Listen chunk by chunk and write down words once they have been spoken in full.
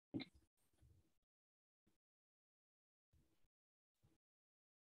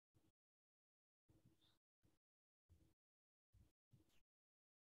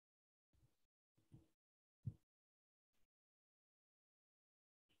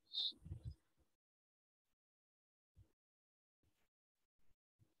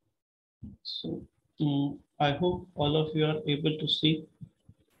So I hope all of you are able to see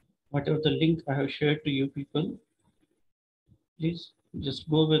whatever the link I have shared to you people. Please just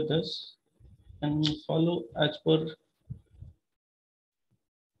go with this and follow as per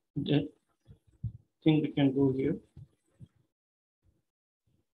the thing we can go here.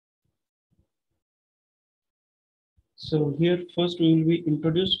 So here first we will be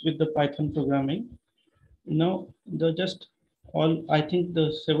introduced with the Python programming. Now the just all I think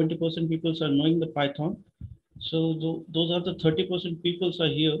the 70% people are knowing the Python. So those are the 30% people are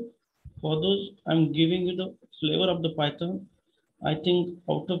here. For those, I'm giving you the flavor of the Python. I think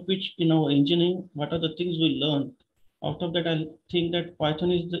out of which in our engineering, what are the things we learn? Out of that, I think that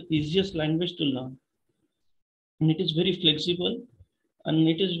Python is the easiest language to learn. And it is very flexible, and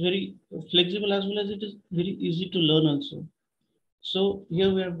it is very flexible as well as it is very easy to learn also. So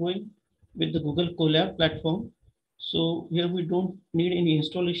here we are going with the Google Colab platform. So here we don't need any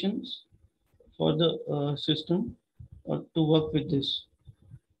installations for the system or to work with this.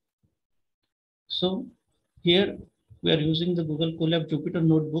 So here we are using the Google Colab Jupyter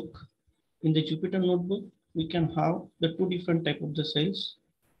Notebook. In the Jupyter Notebook, we can have the two different type of the cells.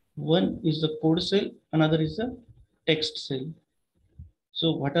 One is the code cell, another is the text cell.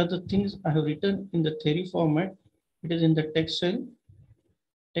 So what are the things I have written in the theory format? It is in the text cell,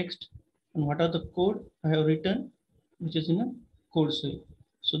 text, and what are the code I have written, which is in a code cell.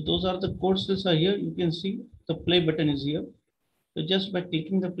 So those are the code cells are here. You can see the play button is here. So just by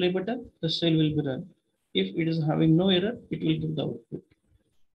clicking the play button, the cell will be run. If it is having no error, it will give the output.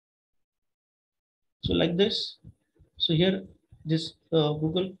 So like this. So here, this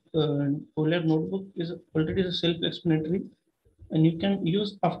Google Colab notebook is already self-explanatory, and you can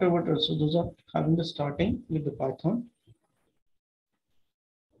use afterward also. Those are having the starting with the Python.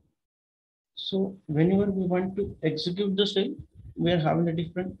 So whenever we want to execute the cell, we are having a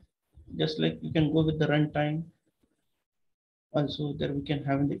different, just like you can go with the runtime. Also there we can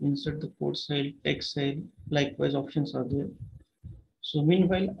have the insert the code cell, text cell, likewise options are there. So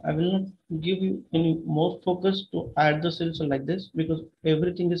meanwhile, I will not give you any more focus to add the cells like this because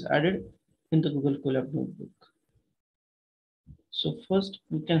everything is added in the Google Colab notebook. So first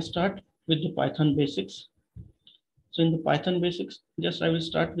we can start with the Python basics. So in the Python basics, just I will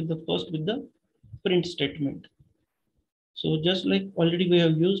start with the first with the print statement. So just like already we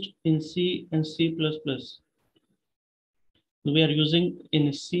have used in C and C++, we are using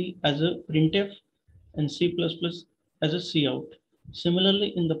in C as a printf and C++ as a cout.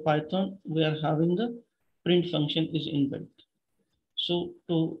 Similarly, in the Python, we are having the print function is inbuilt. So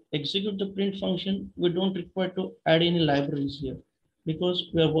to execute the print function, we don't require to add any libraries here because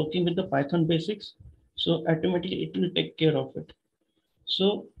we are working with the Python basics. So automatically it will take care of it.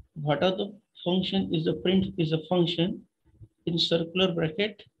 So what are the function is the print is a function in circular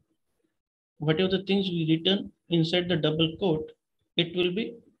bracket. Whatever the things we return inside the double quote, it will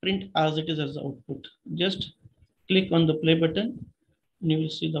be print as it is as the output. Just click on the play button and you will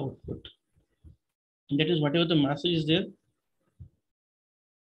see the output. And that is whatever the message is there.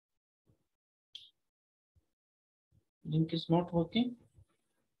 Link is not working.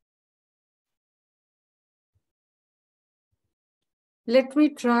 Let me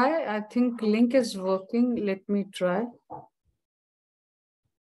try. I think link is working. Let me try.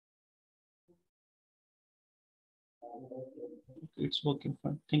 It's working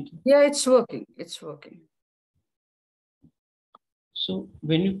fine. Thank you. Yeah, it's working. It's working. So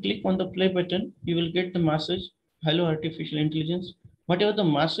when you click on the play button, you will get the message, hello artificial intelligence. Whatever the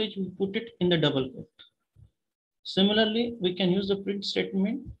message, we put it in the double quote. Similarly, we can use the print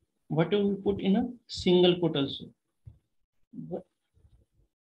statement, whatever we put in a single quote also.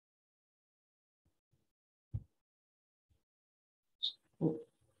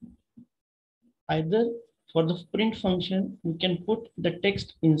 Either for the print function, we can put the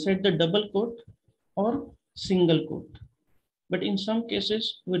text inside the double quote or single quote. But in some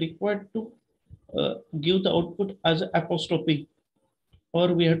cases, we require to give the output as an apostrophe,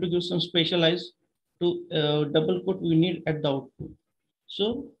 or we have to give some specialized to double quote we need at the output.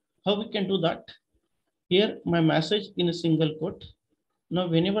 So how we can do that? Here, my message in a single quote. Now,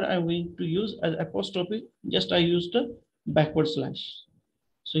 whenever I want to use as apostrophe, just I use the backward slash.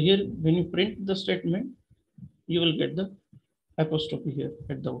 So here, when you print the statement, you will get the apostrophe here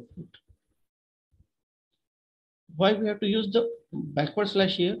at the output. Why we have to use the backward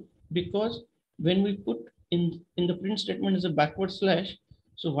slash here? Because when we put in the print statement is a backward slash,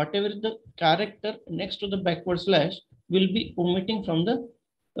 so whatever the character next to the backward slash will be omitting from the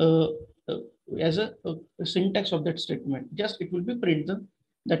as a syntax of that statement. Just it will be print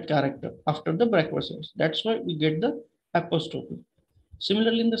that character after the backward slash. That's why we get the apostrophe.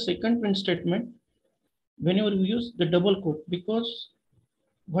 Similarly, in the second print statement, whenever we use the double quote, because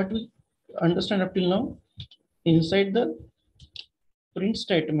what we understand up till now, inside the print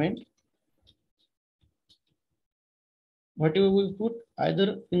statement, whatever we put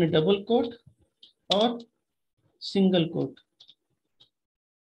either in a double quote or single quote,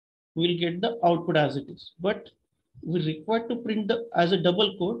 we'll get the output as it is. But we require to print the as a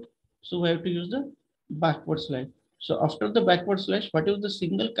double quote, so we have to use the backward slash. So after the backward slash, whatever the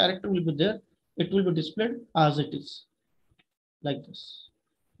single character will be there, it will be displayed as it is, like this.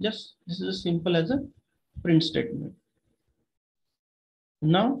 Just this is as simple as a print statement.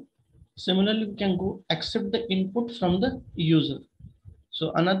 Now, similarly, we can go accept the input from the user.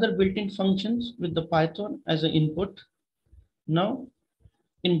 So another built-in functions with the Python as an input. Now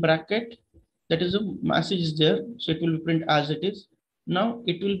in bracket, that is a message is there, so it will be print as it is. Now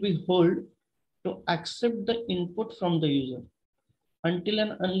it will be hold to accept the input from the user. Until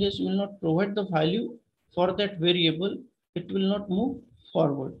and unless you will not provide the value for that variable, it will not move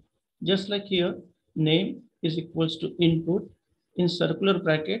forward. Just like here, name is equals to input in circular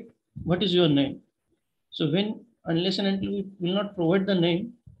bracket. What is your name? So when unless and until we will not provide the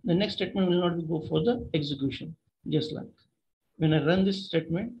name, the next statement will not go for the execution. Just like when I run this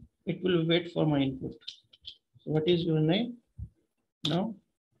statement, it will wait for my input. So what is your name? Now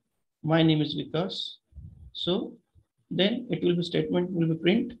my name is Vikas. So then it will be statement will be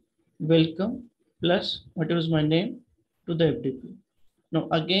print welcome plus whatever is my name to the FDP. Now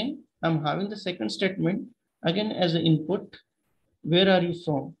again, I'm having the second statement again as an input. Where are you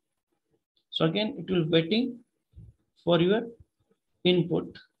from? So again, it will waiting for your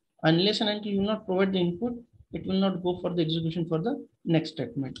input. Unless and until you not provide the input, it will not go for the execution for the next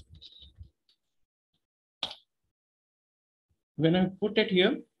statement. When I put it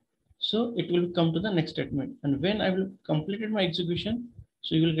here, so it will come to the next statement. And when I will completed my execution,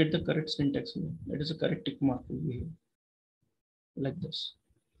 so you will get the correct syntax here. That is a correct tick mark will be here, like this.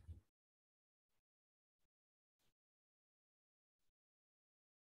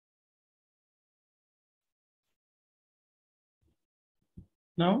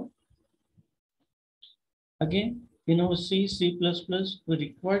 Now, again, in our C++, we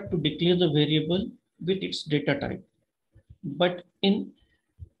require to declare the variable with its data type. But in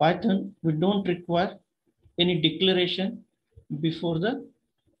Python, we don't require any declaration before the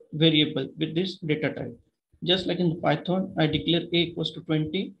variable with this data type. Just like in the Python, I declare a equals to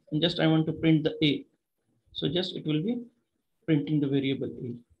 20 and just I want to print the a. So just it will be printing the variable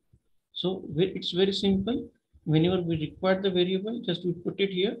a. So it's very simple. Whenever we require the variable, just we put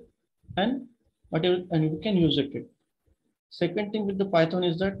it here and whatever, and we can use it. Second thing with the Python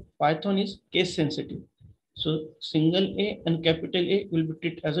is that Python is case sensitive. So single A and capital A will be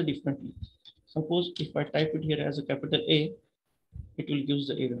treated as a differently. Suppose if I type it here as a capital A, it will give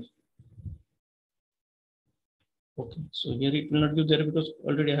the error. Okay, so here it will not give the error because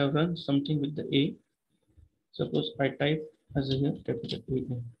already I have run something with the A. Suppose I type as a here capital A.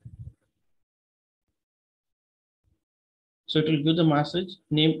 So it will give the message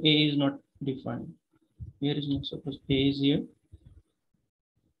name A is not defined. Here is not suppose A is here.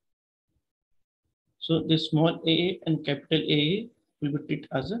 So this small a and capital A will be treated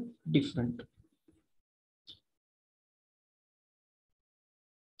as a different.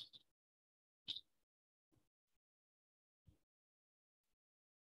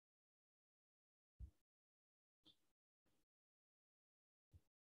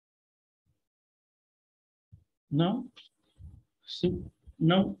 Now,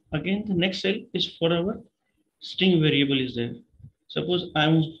 now again the next cell is for our string variable is there. Suppose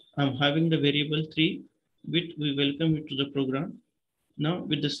I'm having the variable 3 which we welcome it to the program. Now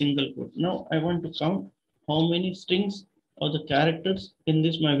with the single quote. Now I want to count how many strings or the characters in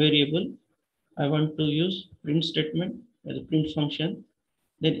this my variable. I want to use print statement as a print function.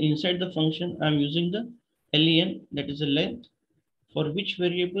 Then inside the function I'm using the len, that is the length. For which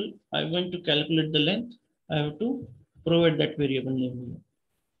variable I want to calculate the length, I have to provide that variable name here.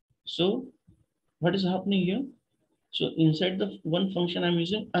 So what is happening here? So inside the one function I'm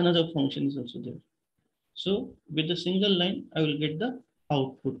using, another function is also there. So with the single line, I will get the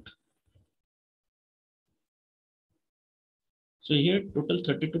output. So here total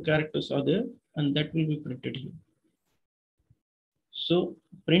 32 characters are there and that will be printed here. So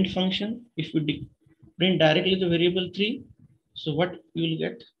print function, if we print directly the variable 3, so what you will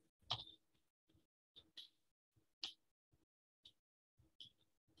get?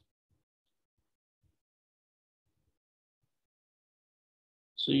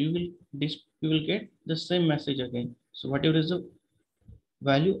 So you will get the same message again. So whatever is the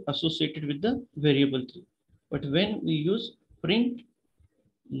value associated with the variable 3. But when we use print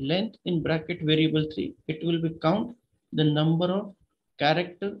length in bracket variable 3, it will be count the number of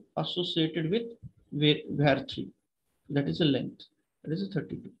character associated with var 3. That is a length. That is a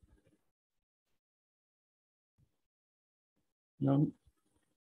 32. Now,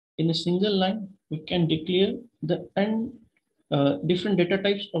 in a single line, we can declare the different data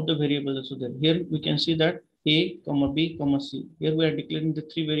types of the variables also there. Here we can see that A, comma B, comma C. Here we are declaring the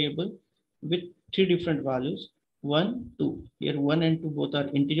three variables with three different values. 1, 2. Here 1 and 2 both are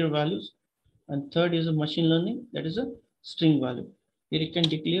integer values. And third is a machine learning, that is a string value. Here you can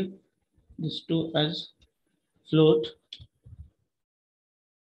declare these two as float.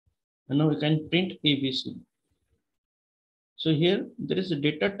 And now we can print ABC. So here there is a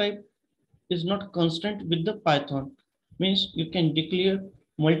data type is not constant with the Python. Means you can declare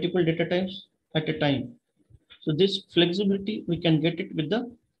multiple data types at a time. So this flexibility, we can get it with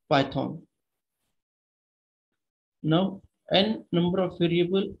the Python. Now, n number of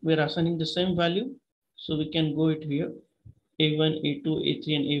variable, we're assigning the same value. So we can go it here, A1, A2,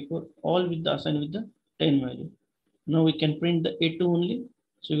 A3, and A4, all with the assigned with the 10 value. Now we can print the A2 only.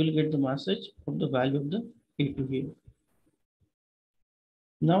 So we will get the message of the value of the A2 here.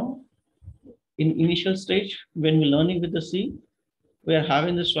 Now, in initial stage, when we're learning with the C, we are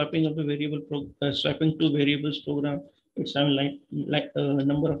having the swapping of the swapping two variables program. It's having like a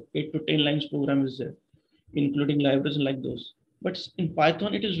number of 8 to 10 lines program is there, including libraries like those. But in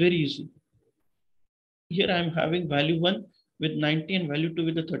Python, it is very easy. Here I am having value 1 with 90 and value 2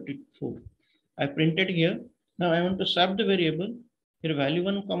 with the 34. I printed here. Now I want to swap the variable. Here value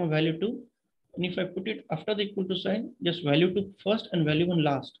 1 comma value 2. And if I put it after the equal to sign, just value 2 first and value 1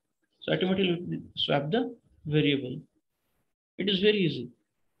 last. So automatically swap the variable. It is very easy.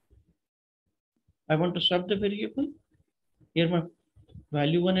 I want to swap the variable. Here my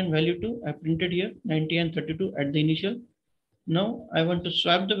value 1 and value 2, I printed here 90 and 32 at the initial. Now I want to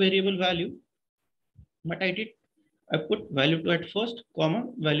swap the variable value. What I did, I put value 2 at first, comma,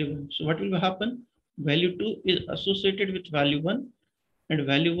 value 1. So what will happen? Value 2 is associated with value 1 and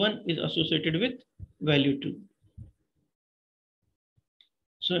value 1 is associated with value 2.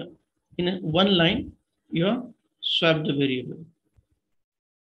 So in one line, you have swapped the variable.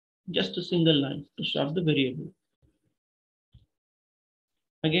 Just a single line to swap the variable.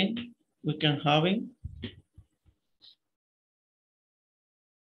 Again, we can having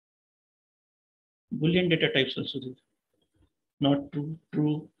Boolean data types also there. Not true,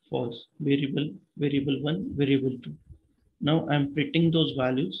 true, false, variable, variable 1, variable 2. Now I'm printing those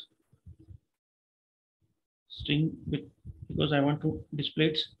values string with, because I want to display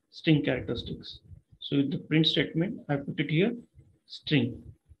its string characteristics. So with the print statement, I put it here string.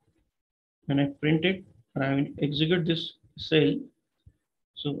 When I print it, and I will execute this cell.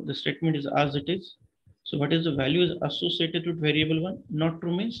 So the statement is as it is. So what is the value is associated with variable 1? Not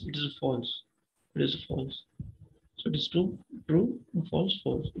true means it is false. It is false. So it is true, true, false,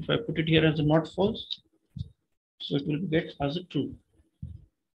 false. If I put it here as a not false, so it will get as a true.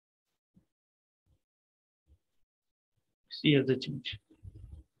 See as the change.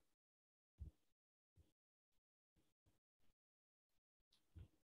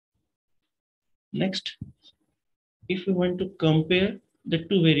 Next, if we want to compare the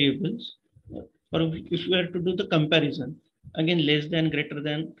two variables, or if we are to do the comparison, again less than, greater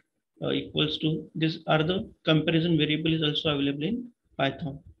than, equals to, these are the comparison variable is also available in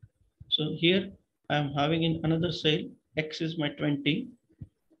Python. So here I am having in another cell, x is my 20,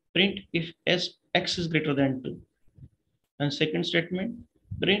 print if x is greater than 2. And second statement,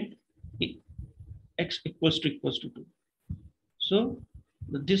 print x equals to 2. So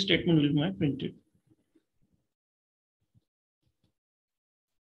this statement will be my printed.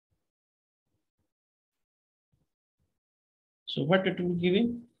 So what it will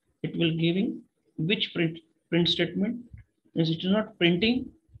giving? It will giving which print statement is it is not printing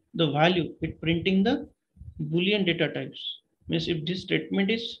the value, it printing the Boolean data types. Means if this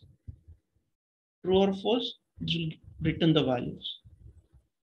statement is true or false, it will return the values.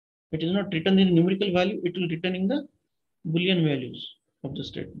 It is not written in numerical value, it will return in the Boolean values of the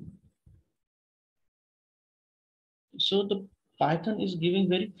statement. So the Python is giving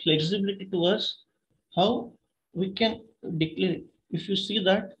very flexibility to us how we can declare. If you see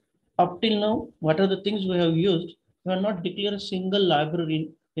that up till now, what are the things we have used? We have not declared a single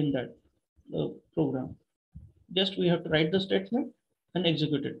library in that program. Just we have to write the statement and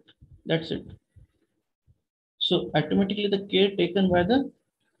execute it. That's it. So automatically the care taken by the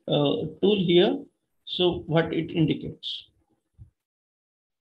tool here. So what it indicates.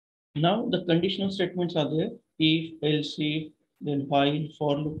 Now the conditional statements are there. If, else, if, then while,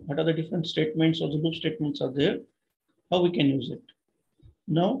 for loop. What are the different statements or the loop statements are there? How we can use it?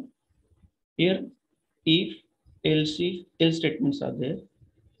 Now here if, else if, else statements are there.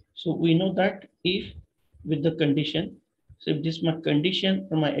 So we know that if with the condition, so if this my condition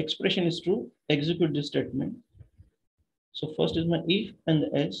or my expression is true, execute this statement. So first is my if and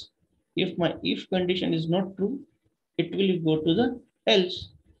the else. If my if condition is not true, it will go to the else.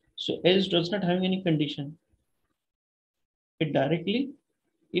 So else does not have any condition. It directly,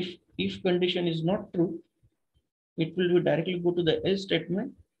 if condition is not true, it will be directly go to the else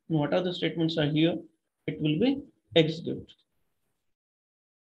statement. And what are the statements are here? It will be execute.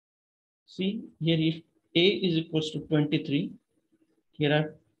 See here if a is equals to 23, here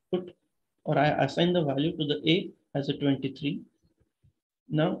I put or I assign the value to the a as a 23.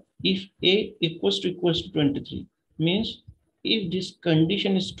 Now if a equals to 23 means if this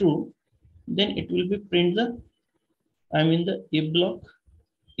condition is true, then it will be print the I'm in the if block.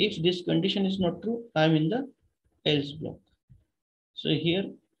 If this condition is not true, I'm in the else block. So here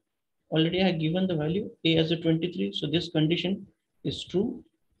already I have given the value a as a 23. So this condition is true.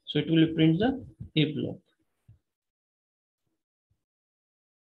 So it will print the if block.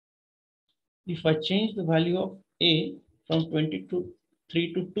 If I change the value of a from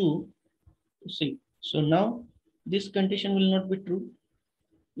 23 to 2, see, so now this condition will not be true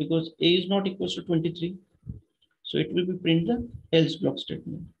because a is not equals to 23. So it will be print the else block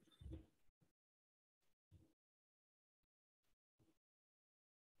statement.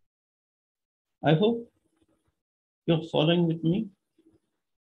 I hope you're following with me.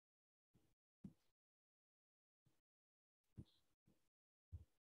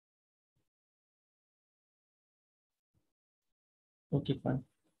 Okay, fine.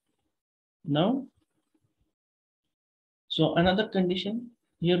 Now, so another condition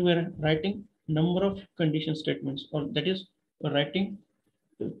here we are writing number of condition statements, or that is we're writing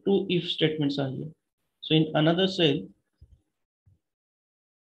two if statements are here. So in another cell,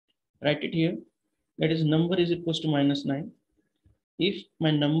 write it here. That is number is equals to -9. If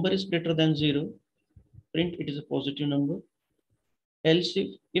my number is greater than 0, print it is a positive number. Else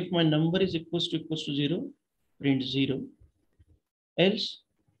if my number is equals to 0, print 0. Else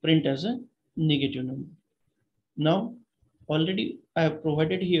print as a negative number. Now already I have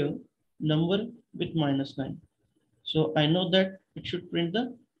provided here number with -9. So I know that it should print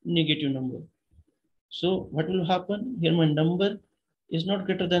the negative number. So what will happen here? My number is not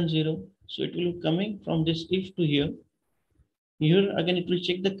greater than 0. So it will be coming from this if to here. Here again it will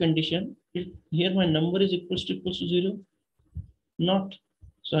check the condition. If here my number is equals to 0, not.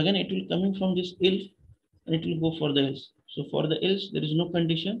 So again it will coming from this if and it will go for the else. So for the else there is no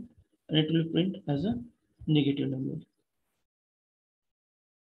condition and it will print as a negative number.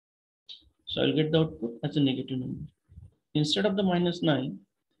 So I'll get the output as a negative number. Instead of the -9,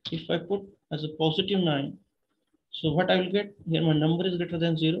 if I put as a positive 9, so what I will get here, my number is greater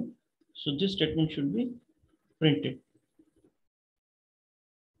than 0. So this statement should be printed.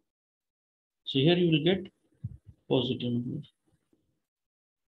 So here you will get positive number.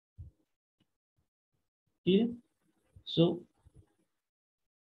 Here. So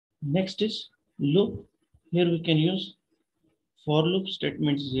next is loop. Here we can use for loop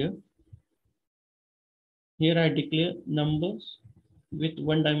statements here. Here I declare numbers with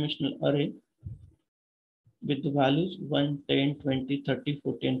one-dimensional array with the values 1, 10, 20, 30,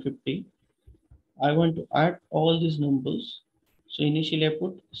 40, and 50. I want to add all these numbers. So initially I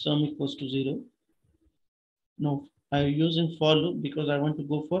put sum equals to 0. Now I am using for loop because I want to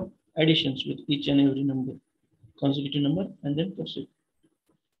go for additions with each and every number, consecutive number, and then proceed.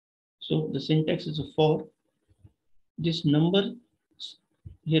 So the syntax is a for. This number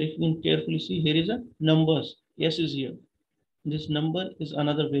here, if you can carefully see, here is a numbers. S is here. This number is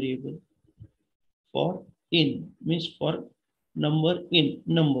another variable. For in means for number in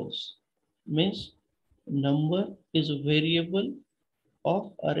numbers means number is a variable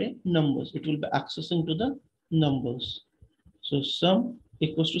of array numbers. It will be accessing to the numbers. So sum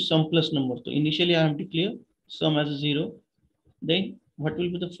equals to sum plus number. So initially I have declared sum as a 0. Then what will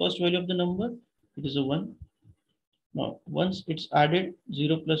be the first value of the number? It is a 1. Now once it's added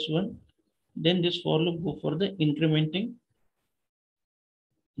 0 plus 1, then this for loop go for the incrementing.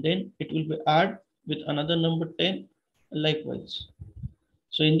 Then it will be add with another number 10 likewise.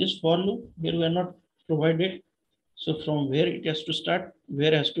 So in this for loop here we are not provided. So from where it has to start,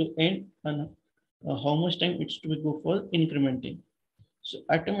 where has to end, and how much time it's to go for incrementing. So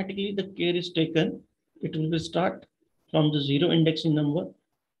automatically the care is taken. It will be start from the 0 indexing number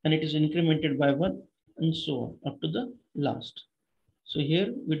and it is incremented by 1 and so on up to the last. So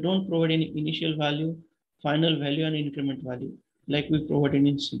here we don't provide any initial value, final value and increment value like we provided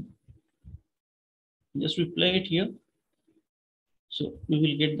in C. Just we play it here. So we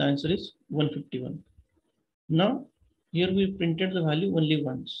will get the answer is 151. Now here we printed the value only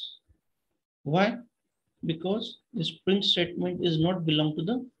once. Why? Because this print statement is not belong to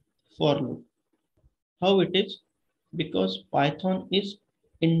the for loop. How it is? Because Python is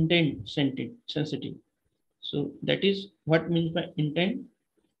intent sensitive. So that is what means by intent.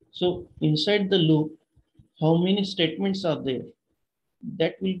 So inside the loop, how many statements are there?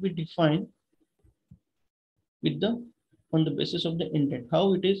 That will be defined with the on the basis of the intent.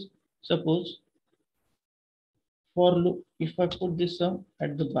 How it is? Suppose for loop, if I put this sum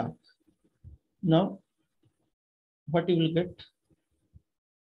at the back, now what you will get?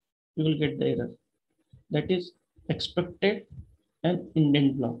 You will get the error. That is expected and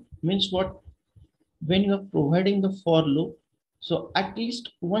indent block. Means what? When you are providing the for loop, so at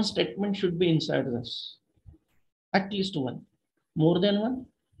least one statement should be inside this. At least one. More than one?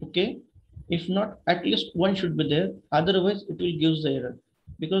 Okay. If not, at least one should be there. Otherwise, it will give the error.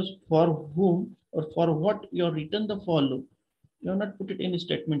 Because for whom or for what you are written the for loop, you have not put it in a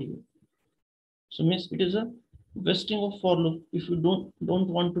statement here. So means it is a wasting of for loop if you don't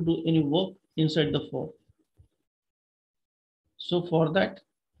want to do any work inside the for. So for that,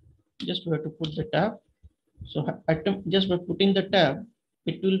 just we have to put the tab. So just by putting the tab,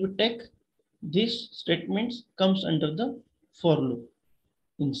 it will be take these statements comes under the for loop.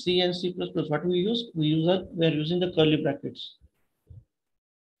 In C and C++, what we use? We are using the curly brackets.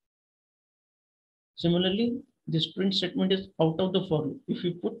 Similarly, this print statement is out of the for loop. If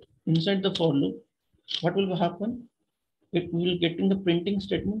you put inside the for loop, what will happen? It will get in the printing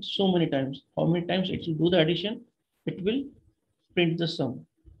statement so many times. How many times it will do the addition? It will print the sum.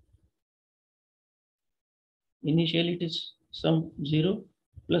 Initially, it is sum 0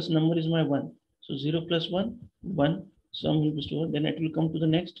 plus number is my 1. So 0 plus 1, 1. Sum will be stored. Then it will come to the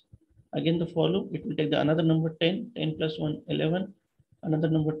next. Again, the follow. It will take the another number 10. 10 plus 1, 11. Another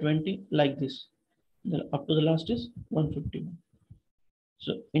number 20. Like this. Then up to the last is 151.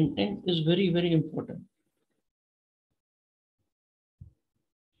 So intent is very, very important.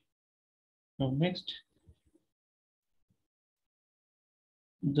 Now next,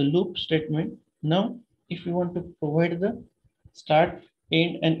 the loop statement. Now, if you want to provide the start,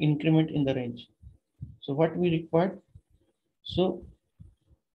 end, and increment in the range. So what we require? So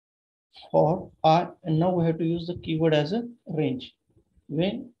for R, and now we have to use the keyword as a range.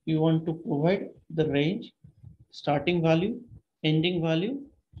 When you want to provide the range, starting value, ending value,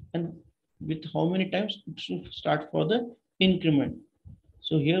 and with how many times it should start for the increment.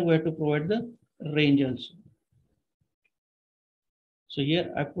 So here we have to provide the range also. So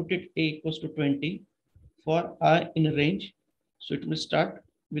here I put it a equals to 20 for I in a range. So it will start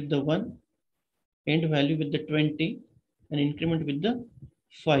with the 1, end value with the 20, and increment with the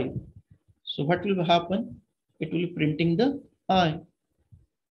 5. So what will happen? It will be printing the I.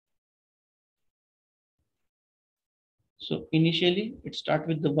 So initially it start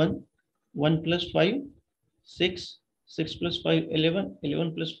with the 1, 1 plus 5, 6, 6 plus 5, 11,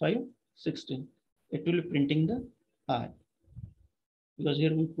 11 plus 5, 16. It will be printing the I. Because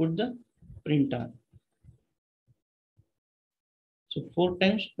here we put the print I. So 4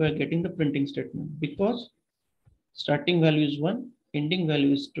 times we are getting the printing statement because starting value is 1, ending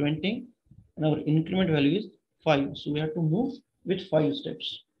value is 20, and our increment value is 5. So we have to move with 5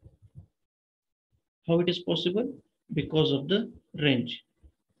 steps. How it is possible? Because of the range.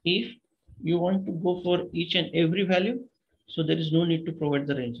 If you want to go for each and every value, so there is no need to provide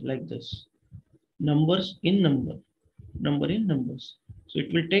the range like this. Numbers in number, number in numbers. So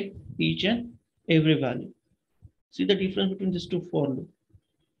it will take each and every value. See the difference between these two for loop.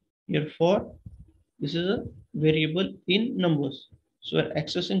 Here for, this is a variable in numbers. So we're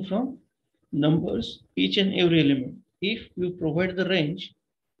accessing from numbers each and every element. If you provide the range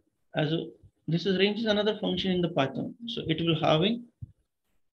as a, this is range is another function in the Python. So it will having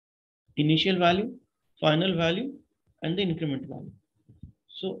initial value, final value, and the increment value.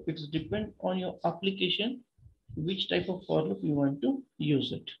 So it's depend on your application, which type of for loop you want to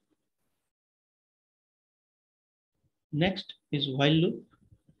use it. Next is while loop.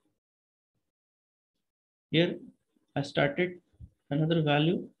 Here I started another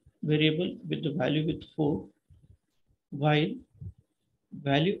value variable with the value with 4 while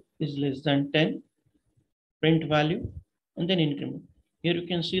value is less than 10, print value, and then increment. Here you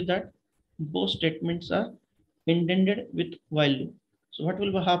can see that both statements are intended with while loop. So what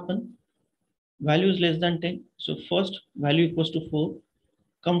will happen? Value is less than 10. So first value equals to 4.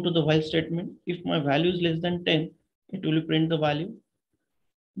 Come to the while statement. If my value is less than 10, it will print the value.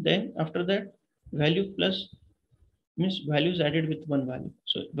 Then after that, value plus means value is added with one value.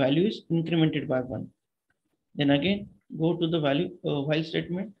 So value is incremented by 1. Then again, Go to the value while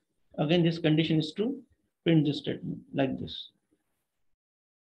statement. Again, this condition is true. Print this statement like this.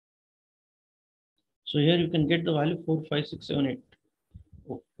 So here you can get the value 4, 5, 6, 7, 8.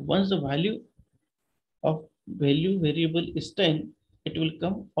 Once the of value variable is 10, it will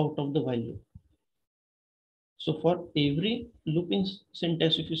come out of the value. So for every looping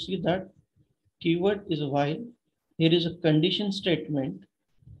syntax, if you see that keyword is a while, here is a condition statement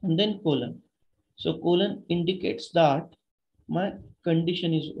and then colon. So colon indicates that my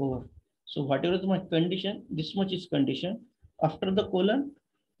condition is over. So whatever is my condition, this much is condition. After the colon,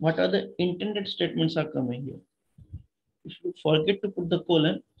 what are the intended statements are coming here. If you forget to put the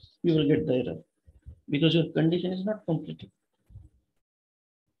colon, you will get the error because your condition is not completed.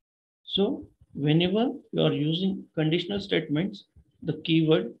 So whenever you are using conditional statements, the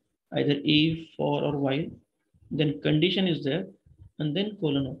keyword either if, for, or while, then condition is there, and then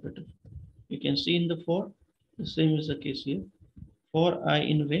colon operator. You can see in the for, the same is the case here. For I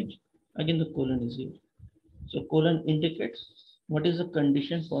in range, again the colon is here. So colon indicates what is the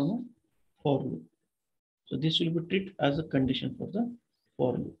condition for my for loop. So this will be treated as a condition for the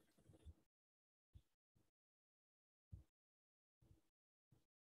for loop.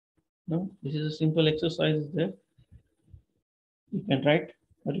 Now this is a simple exercise there. You can write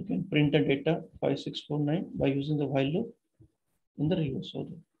or you can print the data 5649 by using the while loop in the reverse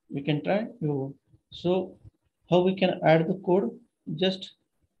order. We can try your. So how we can add the code? Just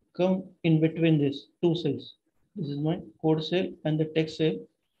come in between these two cells. This is my code cell and the text cell.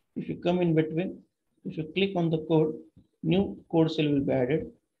 If you come in between, if you click on the code, new code cell will be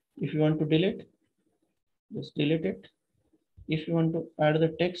added. If you want to delete, just delete it. If you want to add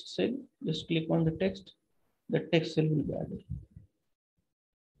the text cell, just click on the text cell will be added.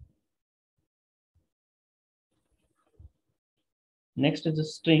 Next is the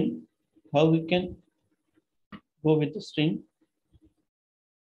string. How we can go with the string?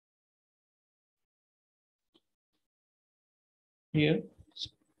 Here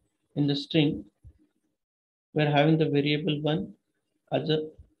in the string, we're having the variable one as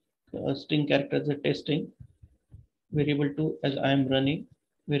a string character as a testing, variable 2 as I am running,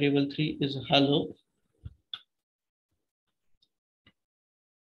 variable 3 is hello.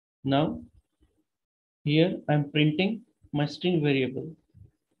 Now here I'm printing my string variable.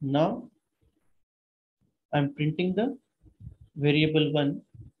 Now I'm printing the variable 1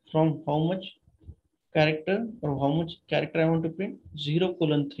 from how much character or how much character I want to print 0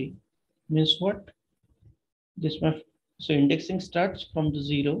 colon 3 means what this my so indexing starts from the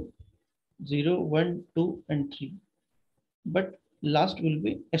 0 0 1 2 and 3 but last will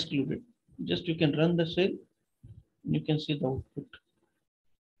be excluded. Just you can run the cell, you can see the output.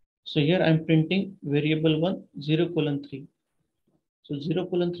 So here I'm printing variable 1 0 colon 3. So 0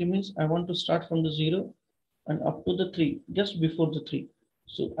 colon 3 means I want to start from the 0 and up to the 3 just before the 3.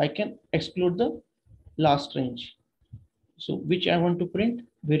 So I can exclude the last range. So which I want to print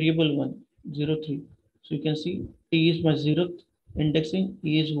variable 1 0 3. So you can see T is my 0th indexing,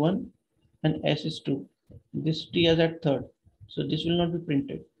 E is 1 and S is 2. This T is at third. So this will not be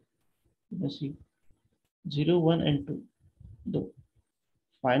printed. You can see 0 1 and 2. The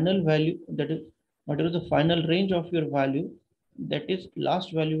final value, that is whatever the final range of your value, that is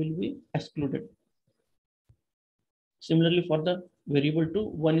last value will be excluded. Similarly for the variable 2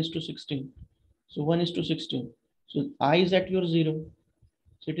 1 is to 16. So 1 is to 16. So I is at your 0.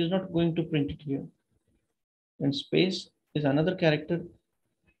 So it is not going to print it here. And space is another character,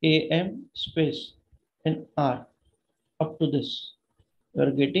 am space and r up to this. You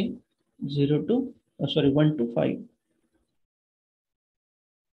are getting 0 to 1 to 5.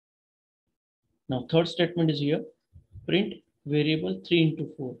 Now third statement is here, print variable 3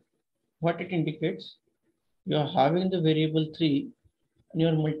 into 4. What it indicates, you are having the variable 3 and you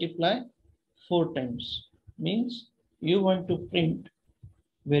are multiply 4 times. Means you want to print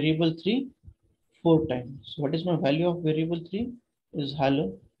variable 3 4 times. So what is my value of variable 3 is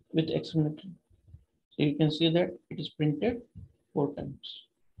hello with exclamation. So you can see that it is printed 4 times.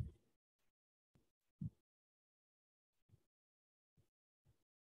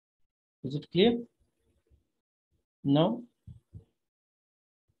 Is it clear? Now,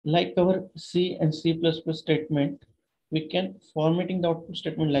 like our C and C++ statement, we can formatting the output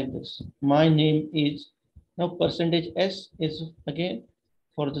statement like this. My name is, now percentage S is again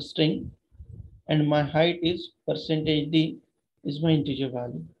for the string and my height is percentage D is my integer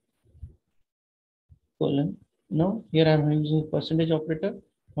value. Colon. Now here I am using percentage operator,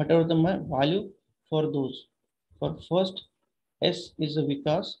 whatever the my value for those. For first S is a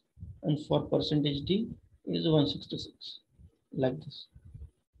Vikas and for percentage D is 166 like this.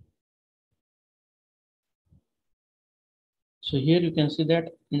 So here you can see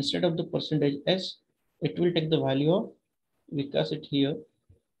that instead of the percentage S, it will take the value of Vikas it here,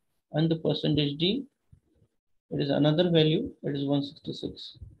 and the percentage D, it is another value, that is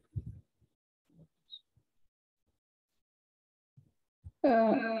 166.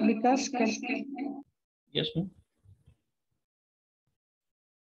 Vikas, Yes, ma'am.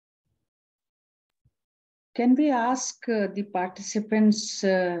 can we ask the participants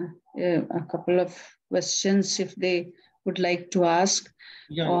a couple of questions if they would like to ask,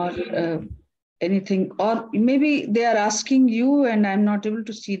 Yeah, or anything, or maybe they are asking you and I'm not able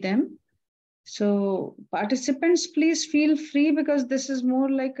to see them. So participants, please feel free, because this is more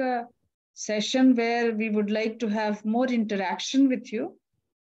like a session where we would like to have more interaction with you.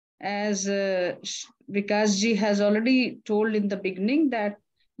 As Vikas ji has already told in the beginning, that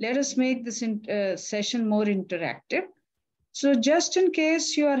let us make this session more interactive. So just in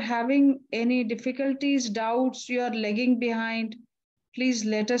case you are having any difficulties, doubts, you are lagging behind, please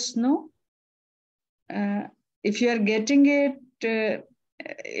let us know. If you are getting it,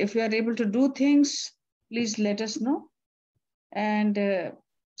 if you are able to do things, please let us know. And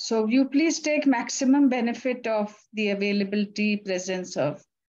so you please take maximum benefit of the availability presence of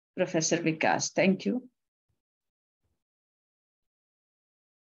Professor Vikas. Thank you.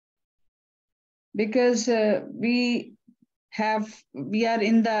 Because we are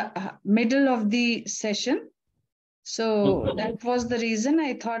in the middle of the session. So that was the reason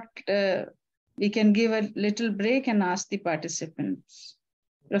I thought we can give a little break and ask the participants.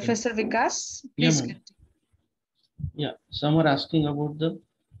 Okay. Professor Vikas, please continue. Yeah, some are asking about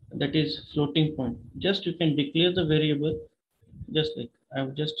that is floating point. Just you can declare the variable, just like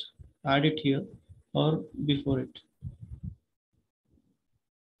I've just add it here or before it.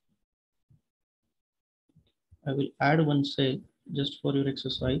 I will add one cell just for your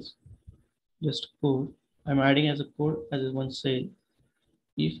exercise. Just code. I'm adding as a code as one cell.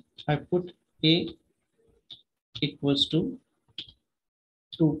 If I put A equals to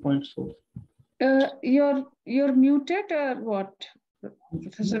 2.4. You're muted or what,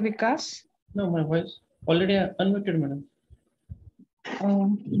 Professor Vikas? No, my voice already unmuted, madam.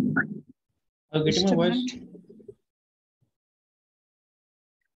 Are you getting my voice?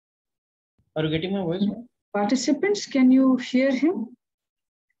 Are you getting my voice? Participants, can you hear him?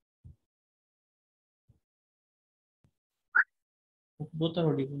 Both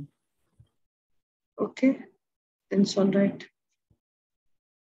are audible. Okay, then it's all right.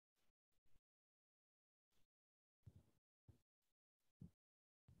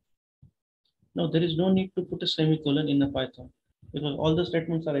 No, there is no need to put a semicolon in a Python because all the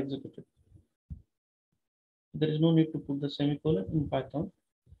statements are executed. There is no need to put the semicolon in Python.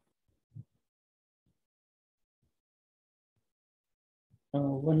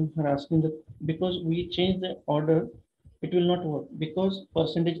 One are asking that because we change the order, it will not work because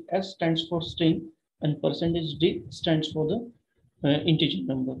percentage S stands for string and percentage D stands for the integer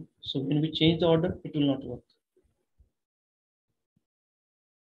number. So when we change the order, it will not work.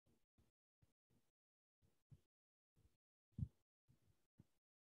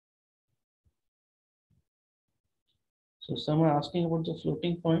 So some are asking about the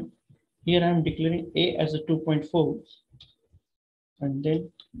floating point. Here I am declaring A as a 2.4 and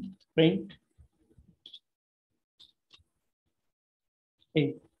then print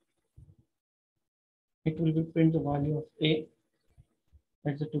A. It will be print the value of A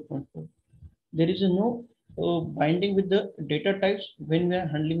as a 2.4. There is no binding with the data types when we are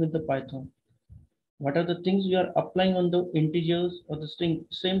handling with the Python. What are the things you are applying on the integers or the string?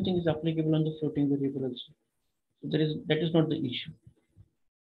 Same thing is applicable on the floating variable also. So that is not the issue.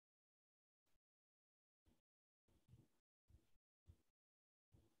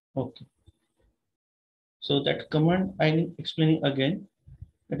 Okay. So that command I'm explaining again.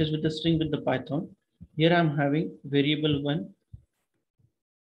 That is with the string with the Python. Here I'm having variable 1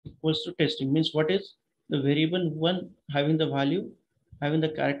 equals to testing. Means what is the variable 1 having the value, having the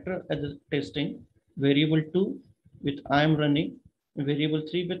character as the testing, variable 2 with I am running, variable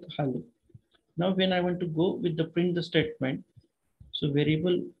 3 with hello. Now when I want to go with the print the statement, so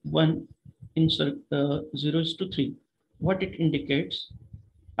variable 1 insert 0 is to 3. What it indicates,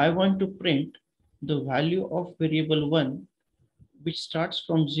 I want to print the value of variable 1 which starts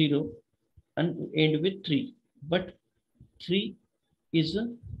from 0 and end with 3. But 3 is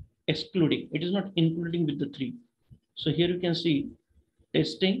excluding, it is not including with the 3. So here you can see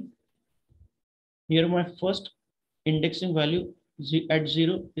testing. Here my first indexing value at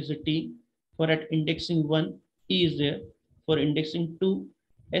 0 is a T. For at indexing 1, E is there. For indexing 2,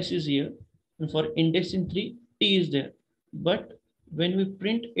 S is here. And for indexing 3, T is there. But when we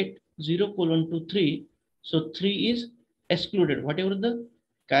print it 0:3, so 3 is excluded. Whatever the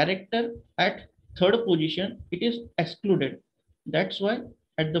character at third position, it is excluded. That's why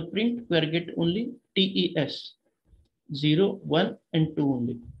at the print we are get only TES 0, 1 and 2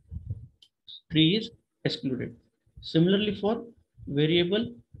 only. 3 is excluded. Similarly for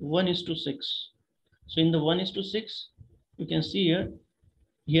variable 1 is to 6. So in the 1 is to 6, you can see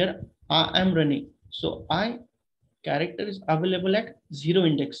here I am running. So I character is available at 0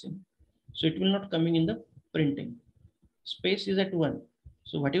 indexing. So it will not coming in the printing. Space is at 1.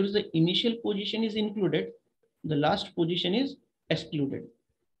 So whatever is the initial position is included, the last position is excluded.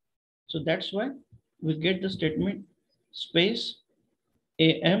 So that's why we get the statement space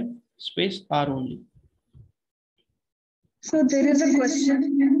AM space R only. So there is a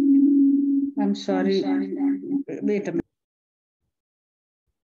question. I'm sorry. Wait a minute.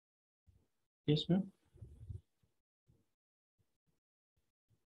 Yes, ma'am.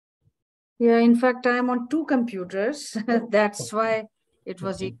 Yeah, in fact, I am on two computers. That's why it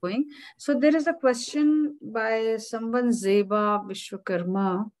was echoing. So there is a question by someone, Zeba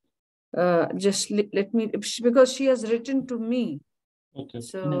Vishwakarma. Just let me, because she has written to me. Okay.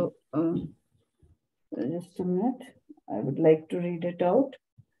 So just a minute. I would like to read it out.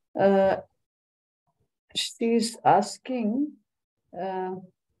 She's asking,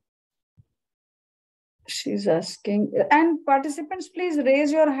 and participants, please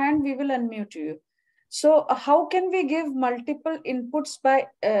raise your hand. We will unmute you. So how can we give multiple inputs by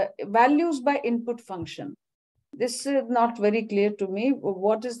values by input function? This is not very clear to me.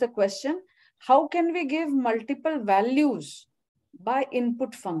 What is the question? How can we give multiple values by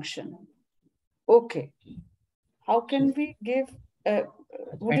input function? Okay. How can we give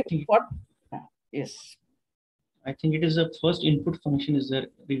what? Yes. I think it is the first input function is there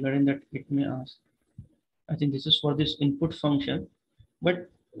regarding that it may ask. I think this is for this input function, but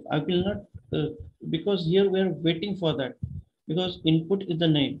I will not because here we are waiting for that because input is the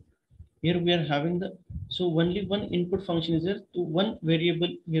name. Here we are having the, so only one input function is there to one variable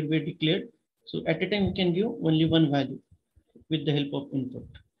here we declared. So at a time we can give only one value with the help of input.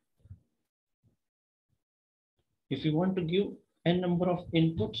 If you want to give n number of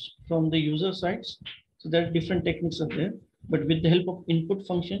inputs from the user sides, so there are different techniques are there, but with the help of input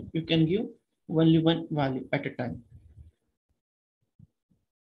function, you can give only one value at a time.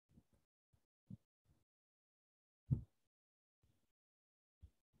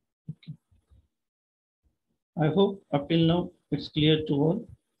 Okay. I hope up till now it's clear to all.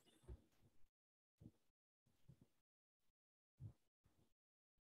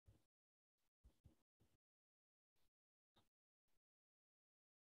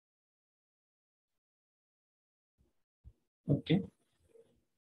 Okay.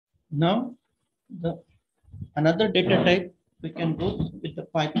 Now the another data type we can go with the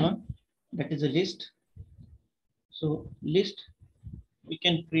Python, that is a list. So list we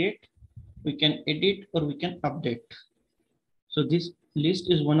can create, we can edit, or we can update. So this list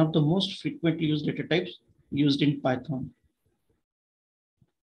is one of the most frequently used data types used in Python.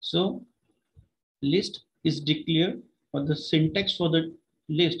 So list is declared, or the syntax for the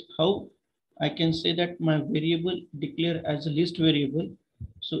list, how I can say that my variable declare as a list variable.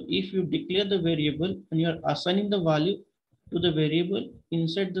 So if you declare the variable and you are assigning the value to the variable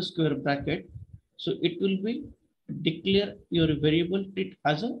inside the square bracket, so it will be declare your variable it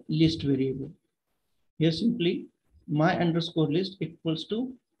as a list variable. Here simply my underscore list equals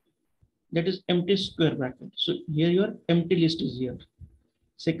to, that is empty square bracket. So here your empty list is here.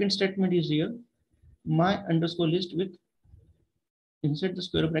 Second statement is here, my underscore list with inside the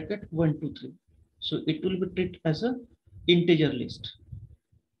square bracket 1, 2, 3. So it will be treated as a integer list.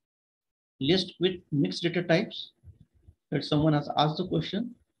 List with mixed data types, that someone has asked the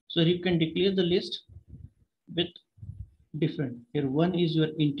question. So you can declare the list with different. Here one is your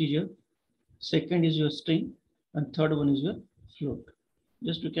integer, second is your string, and third one is your float.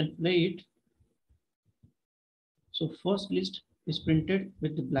 Just you can play it. So first list is printed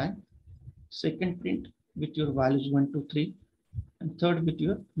with the blank, second print with your values 1, 2, 3, and third with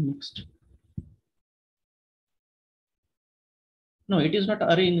your mixed. No, it is not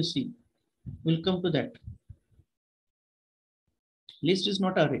array in C. We'll come to that. List is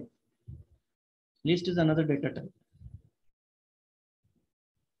not array. List is another data type.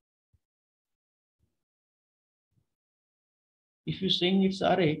 If you're saying it's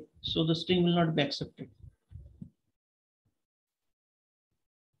array, so the string will not be accepted.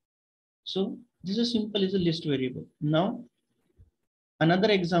 So this is simple as a list variable. Now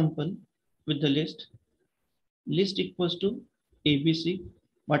another example with the list. List equals to ABC.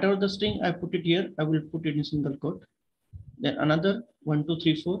 Whatever the string I put it here, I will put it in single quote. Then another 1, 2,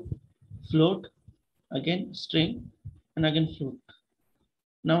 3, 4 float, again string, and again float.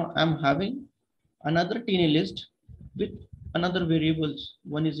 Now I'm having another tiny list with another variables.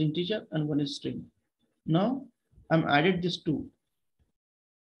 One is integer and one is string. Now I'm added these two.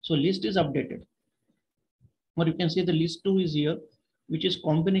 So list is updated. Or you can say the list 2 is here, which is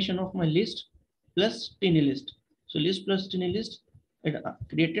combination of my list plus tiny list. So list plus tiny list, it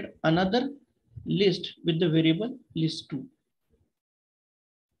created another list with the variable list 2.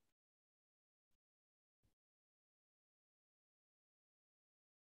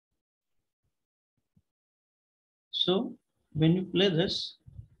 So when you play this,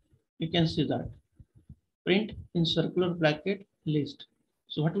 you can see that print in circular bracket list.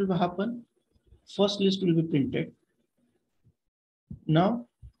 So what will happen? First list will be printed. Now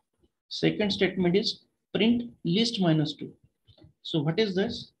second statement is print list minus 2. So what is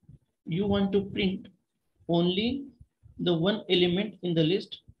this? You want to print only the one element in the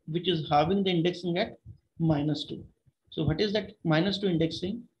list which is having the indexing at minus 2. So what is that minus 2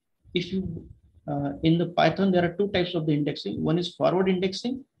 indexing? If you in the Python there are two types of the indexing. One is forward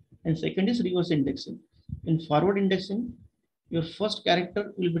indexing and second is reverse indexing. In forward indexing, your first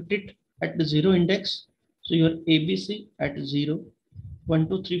character will be treated at the 0 index. So your ABC at 0, 1,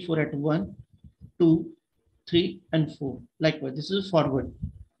 2, 3, 4 at 1, 2, 3 and 4. Likewise, this is forward.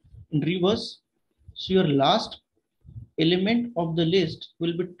 In reverse, so your last element of the list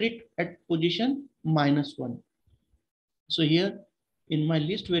will be treated at position minus 1. So here in my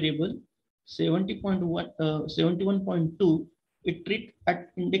list variable 71.2, it treat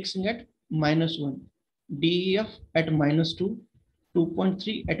at indexing at minus 1, DEF at minus 2,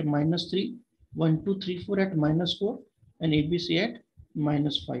 2.3 at minus 3, 1, 2, 3, 4 at minus 4, and ABC at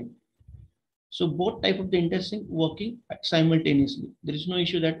minus 5. So both type of the indexing working simultaneously. There is no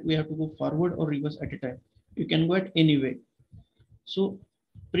issue that we have to go forward or reverse at a time. You can go at any way. So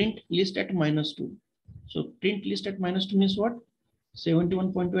print list at minus 2. So print list at minus 2 means what?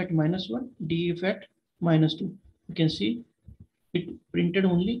 71.2 at minus 1, DEF at minus 2. You can see it printed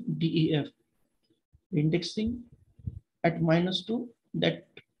only DEF. Indexing at minus 2, that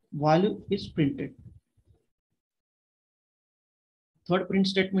value is printed. Third print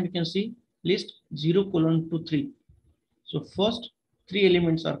statement, you can see list 0 colon to 3. So first three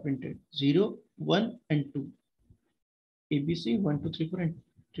elements are printed 0, 1 and 2. ABC 1, 2, 3, 4 and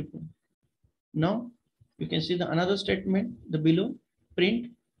 3, 4. Now you can see the another statement, the below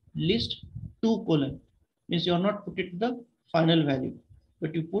print list 2 colon means you are not put it the final value,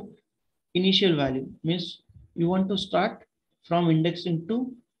 but you put initial value means you want to start from indexing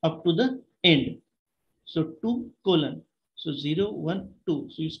 2 up to the end. So 2 colon. So 0, 1, 2.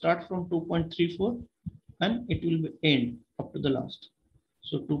 So you start from 2.34 and it will be end up to the last.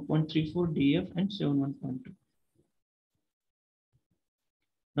 So 2.34 DF and 71.2.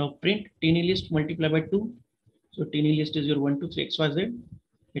 Now print tiny list multiply by 2. So tiny list is your 1, 2, 3, XYZ.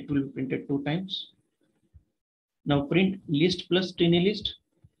 It will be printed 2 times. Now print list plus tiny list.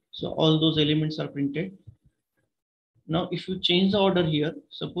 So all those elements are printed. Now if you change the order here,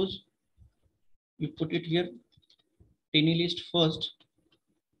 suppose you put it here, tiny list first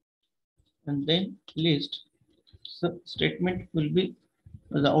and then list. So statement will be,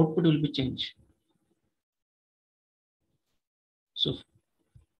 the output will be changed. So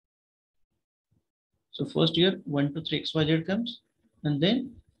first here 1, 2, 3, XYZ comes and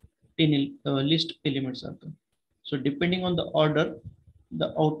then tiny list elements are come. So depending on the order,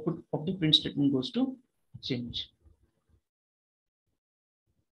 the output of the print statement goes to change.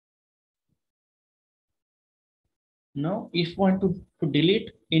 Now, if you want to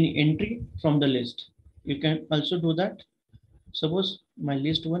delete any entry from the list, you can also do that. Suppose my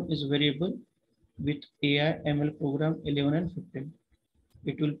list 1 is variable with AI ML program 11 and 15.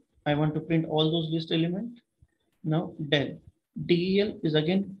 It will, I want to print all those list element. Now del. Del is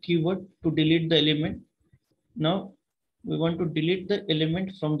again keyword to delete the element. Now we want to delete the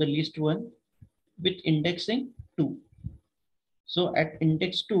element from the list 1 with indexing 2. So at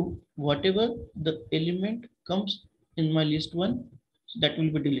index 2, whatever the element comes in my list 1, that will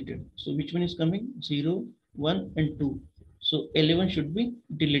be deleted. So which one is coming? 0, 1 and 2. So 11 should be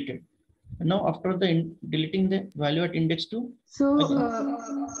deleted. And now after the deleting the value at index 2. So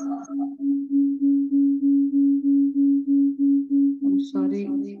I'm sorry.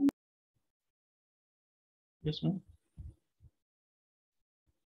 Yes, ma'am.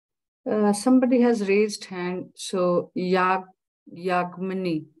 Somebody has raised hand. So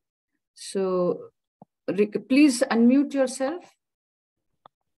Yagmani. So please unmute yourself.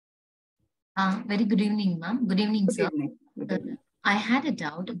 Very good evening, ma'am. Good evening, Good sir. evening. Good evening. I had a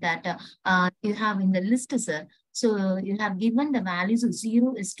doubt that you have in the list, sir, So you have given the values of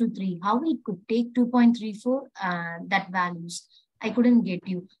 0 is to 3. How it could take 2.34 that values? I couldn't get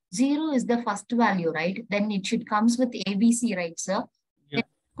you. 0 is the first value, right? Then it should comes with ABC, right, sir? Yeah. Then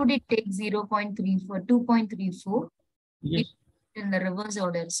could it take 0.34, 2.34? Yes. In the reverse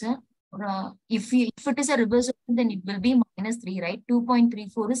order, sir? Or, if it is a reverse order, then it will be minus 3, right?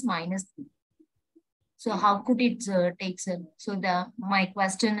 2.34 is minus 3. So how could it take, sir? So my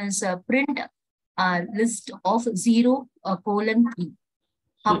question is print list of 0 colon 3.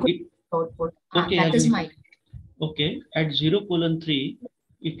 How So could it, output? okay, That is my. okay, at 0 colon 3,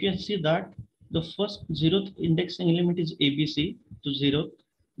 you can see that the first 0th indexing element is ABC to 0.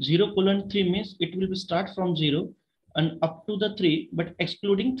 0 colon 3 means it will be start from 0 and up to the 3, but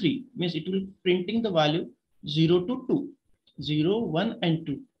excluding 3 means it will printing the value 0 to 2, 0, 1 and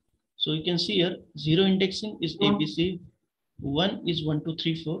 2. So you can see here 0 indexing is ABC, 1 is 1, 2,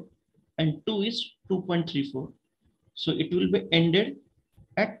 3, 4 and 2 is 2.34. So it will be ended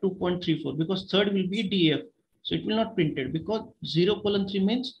at 2.34 because third will be DF. So it will not printed because 0 colon 3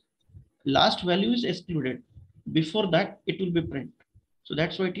 means last value is excluded. Before that, it will be print. So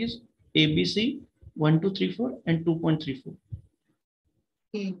that's why it is ABC 1, 2, 3, 4 and 2.34.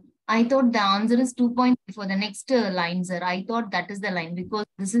 Okay. I thought the answer is 2.34. The next line, sir. I thought that is the line because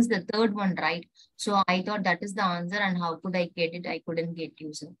this is the third one, right? So I thought that is the answer. And how could I get it? I couldn't get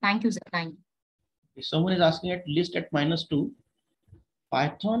you, sir. Thank you, sir. Thank you. If someone is asking at list at -2,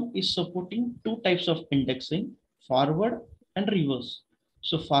 Python is supporting two types of indexing, forward and reverse.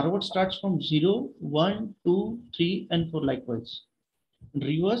 So forward starts from 0, 1, 2, 3, and 4 likewise.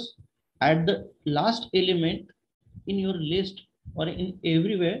 Reverse, at the last element in your list or in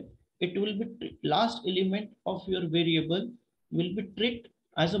everywhere, it will be last element of your variable will be treated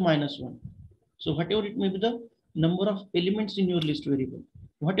as a -1. So whatever it may be the number of elements in your list variable,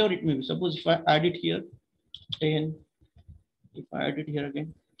 whatever it may be. Suppose if I add it here 10, if I add it here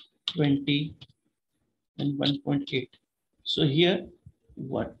again 20 and 1.8. So here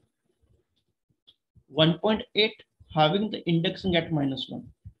what 1.8 having the indexing at -1.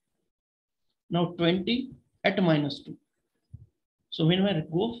 Now 20 at -2. So when I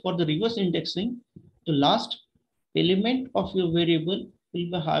go for the reverse indexing, the last element of your variable will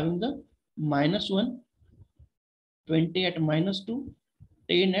be having the -1, 20 at -2,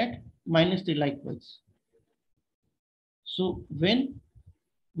 10 at -3 likewise. So when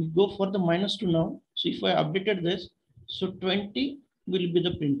we go for the -2 now, so if I updated this, so 20 will be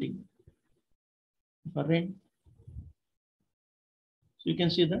the printing. Right? So you can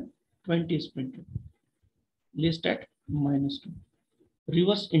see that 20 is printed. List at -2.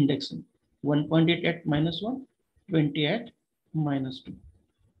 Reverse indexing 1.8 at -1, 20 at -2.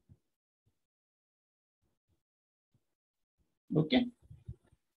 Okay.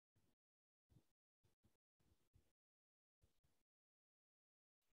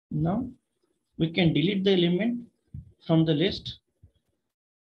 Now we can delete the element from the list.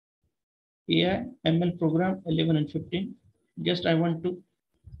 AI ML program 11 and 15. Just I want to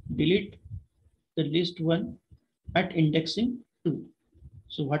delete the list 1 at indexing 2.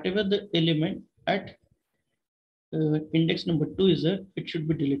 So whatever the element at index number 2 is there, it should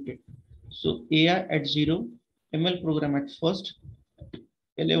be deleted. So AI at 0, ML program at first,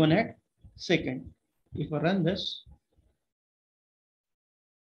 11 at second. If I run this,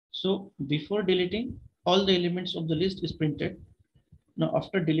 so before deleting, all the elements of the list is printed. Now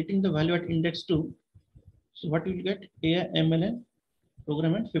after deleting the value at index 2, so what will get? AI MLN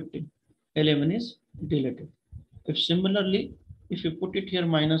program at 15. 11 is deleted. If similarly, if you put it here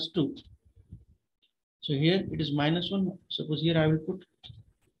 -2, so here it is -1. Suppose here I will put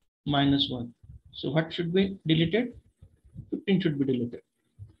 -1. So what should be deleted? 15 should be deleted.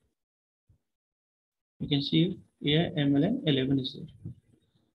 You can see here MLN 11 is there.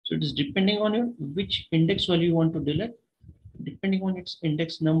 So it is depending on your which index value you want to delete. Depending on its index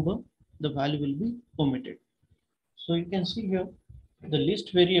number, the value will be omitted. So you can see here the list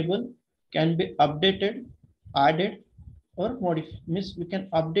variable can be updated, added, or modified. Means we can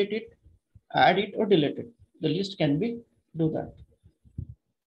update it, add it, or delete it. The list can be do that.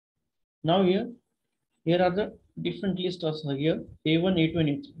 Now here are the different lists also here A1, A2, and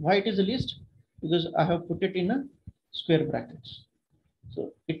A3. Why it is a list? Because I have put it in a square brackets.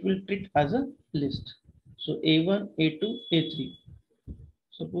 So it will treat as a list. So A1, A2, A3.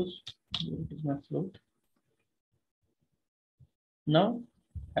 Suppose it is my float. Now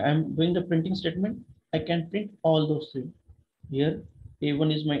I am doing the printing statement. I can print all those three. Here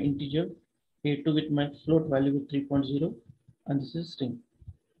A1 is my integer, A2 with my float value with 3.0, and this is string.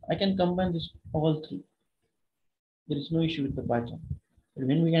 I can combine this all three. There is no issue with the Python. But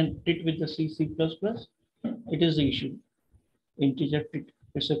when we can treat with the C, C++, It is the issue. Integer treat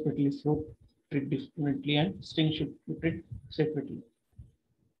separately, float treat differently, and string should be treated separately.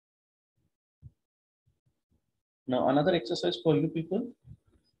 Now another exercise for you people.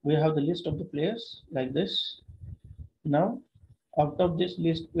 We have the list of the players like this. Now out of this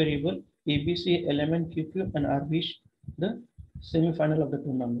list variable, ABC, LMN, QQ, and are reached the semi-final of the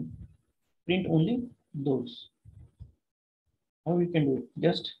tournament. Print only those. How we can do it?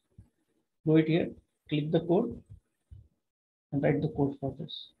 Just go it here, click the code, and write the code for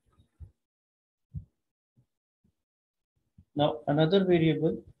this. Now another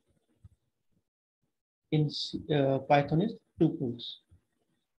variable in Python is tuples.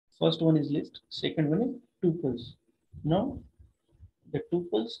 First one is list, second one is tuples. Now the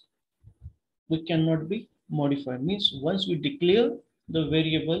tuples we cannot be modified. Means once we declare the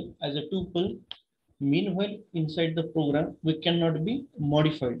variable as a tuple, meanwhile inside the program we cannot be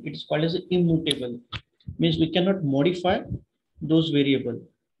modified. It is called as immutable. Means we cannot modify those variable.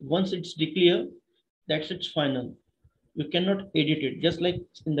 Once it's declared, that's its final. You cannot edit it. Just like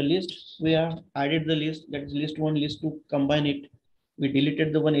in the list, we have added the list, that is list one, list two, combine it. We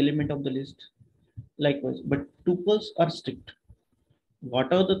deleted the one element of the list. Likewise, but tuples are strict.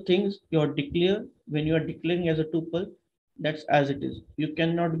 What are the things you are declare when you are declaring as a tuple? That's as it is. You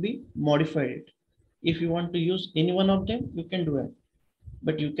cannot be modified it. If you want to use any one of them, you can do it,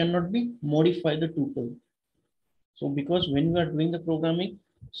 but you cannot be modify the tuple. So because when you are doing the programming,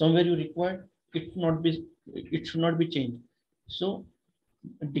 somewhere you require it should not be changed. So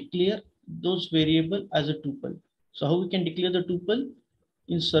declare those variable as a tuple. So how we can declare the tuple?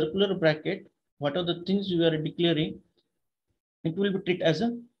 In circular bracket, what are the things you are declaring? It will be treated as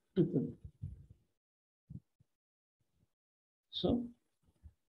a tuple. So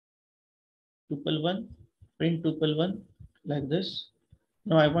tuple one, print tuple one like this.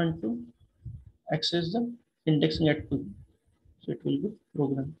 Now I want to access the indexing at 2. So it will be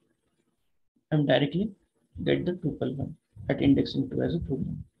program. I'm directly get the tuple one at indexing 2 as a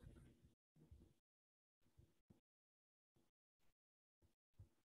program.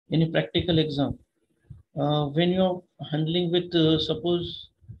 Any practical exam? When you're handling with suppose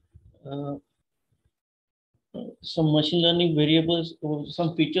uh, some machine learning variables or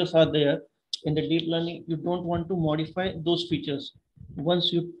some features are there in the deep learning, you don't want to modify those features.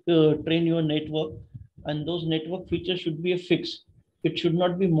 Once you train your network, and those network features should be a fix. It should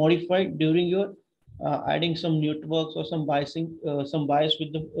not be modified during your adding some networks or some biasing, some bias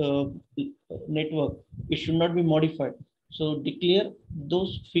with the network. It should not be modified. So declare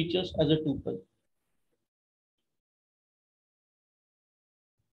those features as a tuple.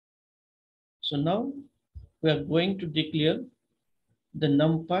 So now we are going to declare the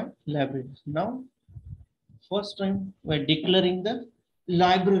NumPy libraries. Now, first time we're declaring the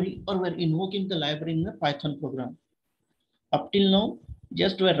library or we're invoking the library in the Python program. Up till now,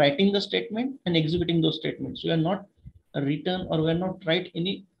 just we're writing the statement and executing those statements. We are not written or we're not write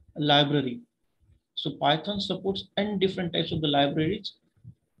any library. So Python supports n different types of the libraries.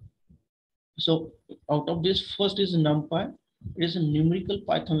 So out of this, first is NumPy. It is a numerical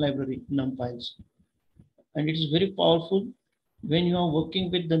Python library, NumPy. And it is very powerful. When you are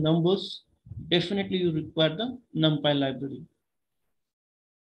working with the numbers, definitely you require the NumPy library.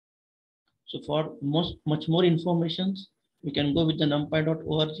 So for much more information, we can go with the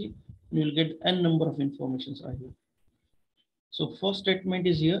numpy.org. You will get n number of informations are here. So first statement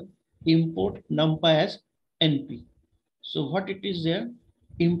is here, import NumPy as NP. So what it is there,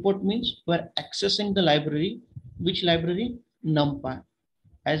 import means we're accessing the library. Which library? NumPy.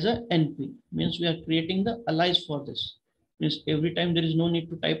 As a NP means we are creating the alias for this. Means every time there is no need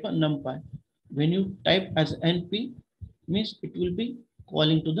to type a NumPy. When you type as NP means it will be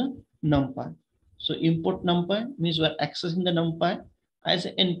calling to the NumPy. So import NumPy means we are accessing the NumPy. As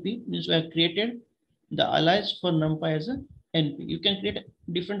a NP means we have created the alias for NumPy as a NP. You can create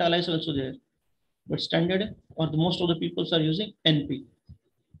different alias also there, but standard or the most of the people are using NP.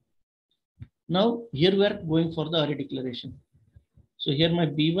 Now here we are going for the array declaration. So here my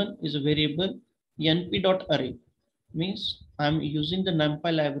B1 is a variable np.array means I'm using the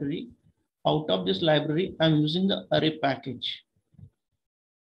NumPy library. Out of this library, I'm using the array package.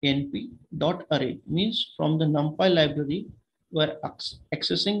 np.array means from the NumPy library, we're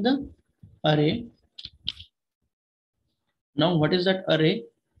accessing the array. Now what is that array?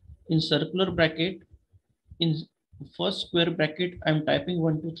 In circular bracket, in first square bracket, I'm typing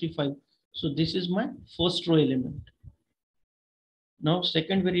 1, 2, 3, 5. So this is my first row element. Now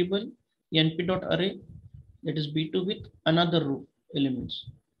second variable np.array, that is B2 with another row elements.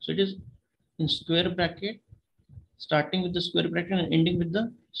 So it is in square bracket, starting with the square bracket and ending with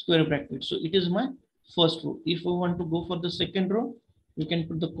the square bracket. So it is my first row. If we want to go for the second row, you can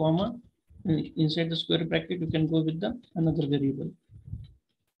put the comma. Inside the square bracket, you can go with the another variable.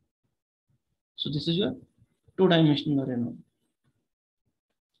 So this is your two-dimensional array now.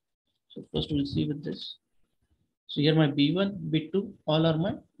 So first we'll see with this. So here my B1, B2, all are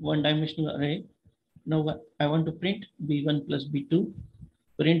my one-dimensional array. Now I want to print B1 plus B2,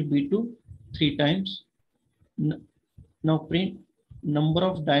 print B2 3 times. Now print number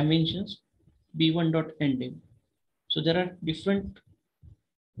of dimensions B1 dot ending. So there are different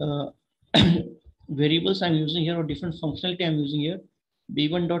uh, variables I'm using here, or different functionality I'm using here.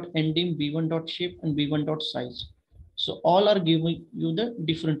 B1 dot ending, B1 dot shape, and B1 dot size. So all are giving you the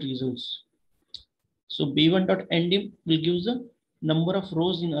different results. So B1 dot ending will give the number of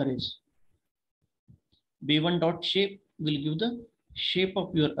rows in arrays. B1 dot shape will give the shape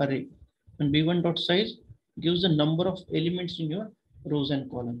of your array, and B1 dot size gives the number of elements in your rows and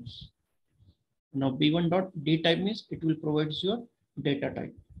columns. Now B1 dot D type means it will provide your data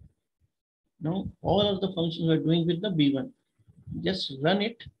type. Now all of the functions we are doing with the B1. Just run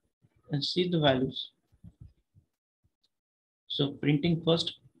it and see the values. So printing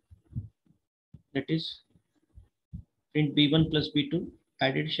first, that is print B1 plus B2,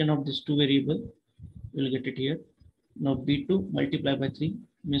 addition of these two variable, you will get it here. Now B2 multiply by 3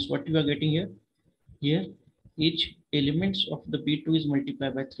 means what you are getting here. Here each elements of the B2 is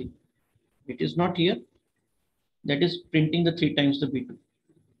multiplied by 3. It is not here, that is printing the 3 times the B2.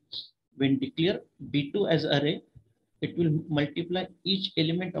 When declare B2 as array, it will multiply each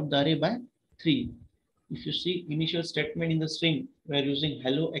element of the array by 3. If you see initial statement in the string, we are using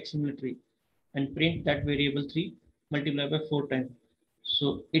hello exclamatory and print that variable 3 multiply by 4 times.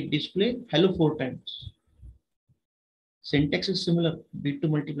 So it display hello 4 times. Syntax is similar, B2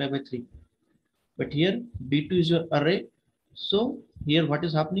 multiply by 3. But here B2 is your array. So here what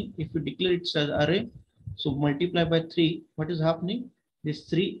is happening? If you declare it as array, so multiply by 3, what is happening? This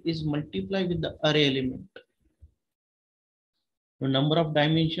 3 is multiplied with the array element. The number of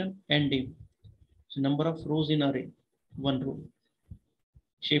dimension ending. So number of rows in array, 1 row.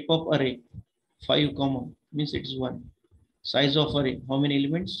 Shape of array, 5 comma means it is 1. Size of array, how many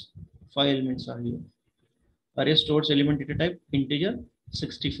elements? 5 elements are here. Array stores element data type integer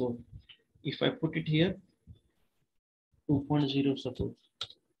 64. If I put it here, 2.0 suppose.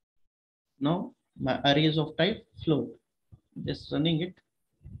 Now my array is of type float. Just running it.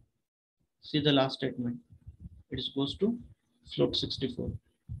 See the last statement. It goes to float 64.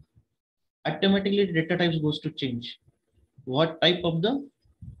 Automatically the data types goes to change. What type of the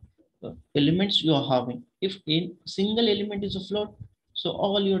elements you are having. If in single element is a float, so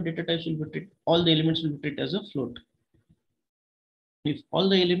all your data types will be treated, all the elements will be treated as a float. If all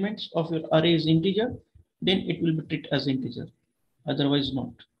the elements of your array is integer, then it will be treated as integer, otherwise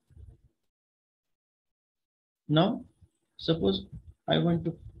not. Now, suppose I want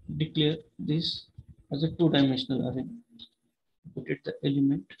to declare this as a two-dimensional array. Put it the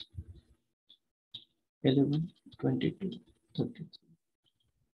element 11, 22, 33.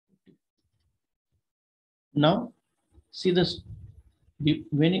 Now, see this.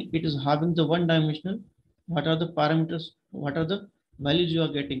 When it is having the one dimensional, what are the parameters, what are the values you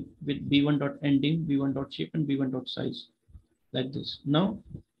are getting with b1 dot ending, b1 dot shape, and b1 dot size, like this. Now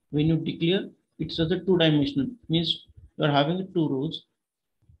when you declare it's as a two-dimensional, means you are having two rows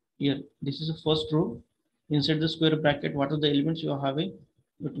here. This is the first row. Inside the square bracket, what are the elements you are having?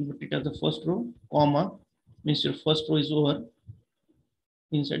 You will put it as the first row, comma means your first row is over.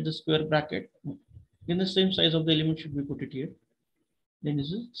 Inside the square bracket, in the same size of the element should be put it here. Then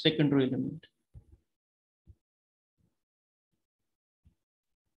this is second row element.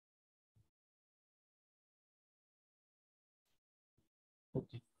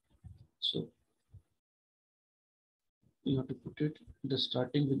 Okay, so you have to put it the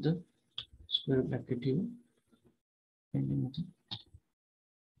starting with the square bracket here, ending with the.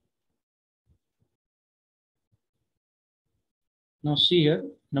 Now see here,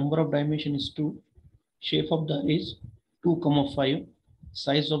 number of dimension is 2, shape of the array is 2, 5,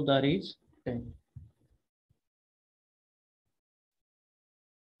 size of the array is 10.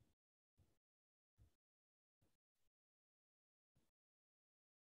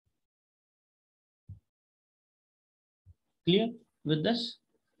 Clear with this?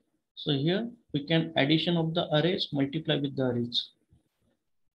 So here we can addition of the arrays multiply with the arrays.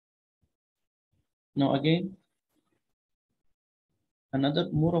 Now again, another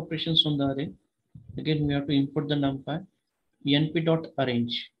more operations on the array. Again, we have to import the numpy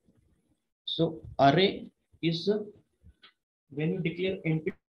np.arrange. So array is when you declare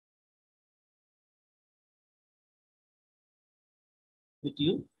np with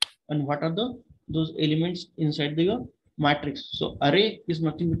you, and what are the those elements inside your matrix. So array is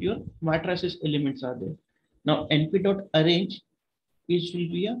nothing but your matrices elements are there. Now np.arrange is will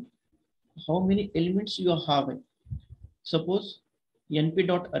be a how many elements you are having. Suppose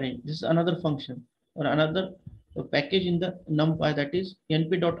np.arrange, this is another function or another package in the numpy, that is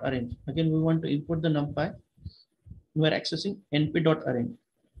np.arrange. Again, we want to import the numpy. We are accessing np.arrange.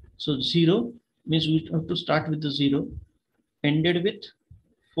 So 0 means we have to start with the 0, ended with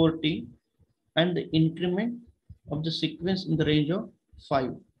 40, and the increment of the sequence in the range of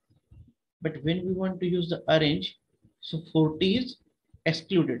 5. But when we want to use the arrange, so 40 is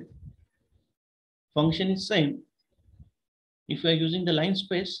excluded. Function is same. If you are using the line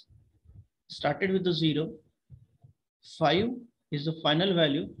space, started with the 0, 5 is the final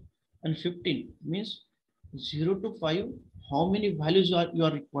value, and 15 means 0 to 5, how many values you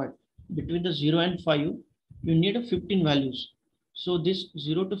are required. Between the 0 and 5, you need a 15 values. So this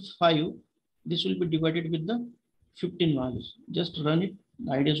 0 to 5, this will be divided with the 15 values. Just run it,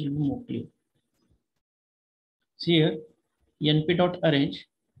 the ideas will be more clear. See here, np.arrange,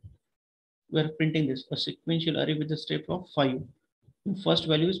 we are printing this, a sequential array with a step of 5. First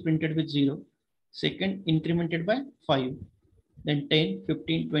value is printed with 0, second incremented by 5, then 10,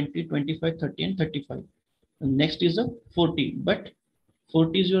 15, 20, 25, 30, and 35. And next is a 40, but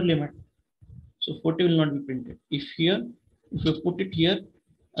 40 is your limit. So 40 will not be printed. If you put it here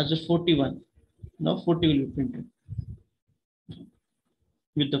as a 41, now 40 will be printed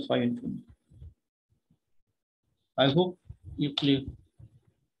with the 5 increment. I hope you clear.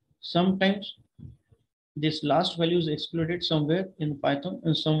 Sometimes this last value is excluded somewhere in Python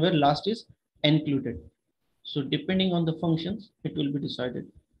and somewhere last is included. So depending on the functions, it will be decided.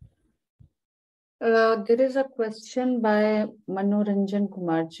 There is a question by Manoranjan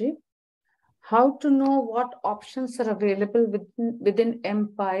Kumarji. How to know what options are available within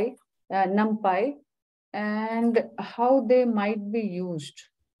NumPy and how they might be used?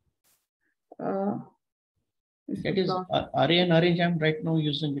 That is array and arrange. I'm right now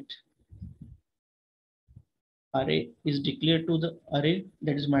using it. Array is declared to the array,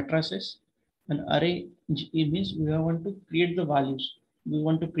 that is matrices. And array, it means we want to create the values. We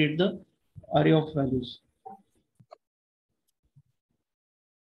want to create the array of values.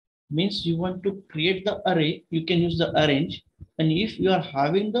 Means you want to create the array, you can use the arrange. And if you are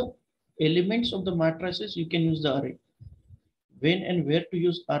having the elements of the matrices, you can use the array. When and where to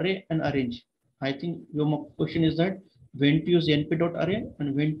use array and arrange? I think your question is that when to use np.array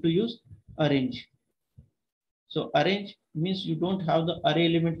and when to use arrange. So arrange means you don't have the array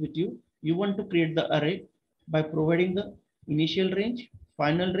element with you. You want to create the array by providing the initial range,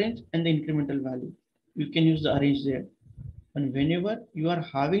 final range, and the incremental value. You can use the arrange there. And whenever you are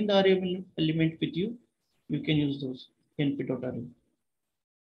having the array element with you, you can use those np.array.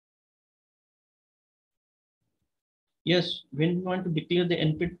 Yes, when we want to declare the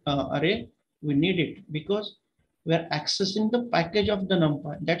np array, we need it because we are accessing the package of the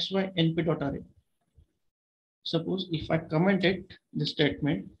numpy. That's why np.array. Suppose if I commented the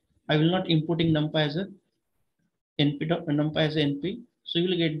statement, I will not importing numpy as a numpy as a np, so you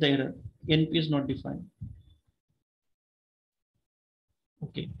will get the error. Np is not defined.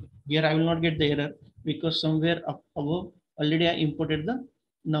 Okay, here I will not get the error because somewhere above already I imported the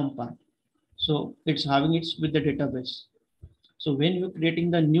numpy. So it's having it with the database. So when you're creating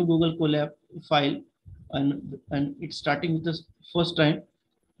the new Google Colab file and it's starting with the first time,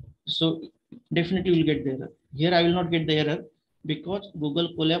 so definitely will get the error. Here I will not get the error because Google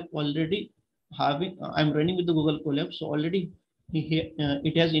Colab already having, I'm running with the Google Colab. So already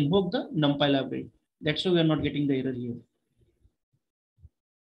it has invoked the NumPy library. That's why we are not getting the error here.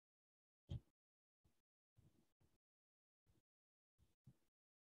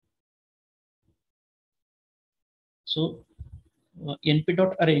 So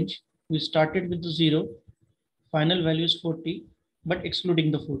np.arrange, we started with the 0, final value is 40, but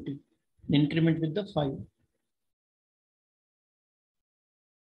excluding the 40, increment with the 5.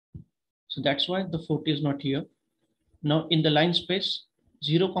 So that's why the 40 is not here. Now in the line space,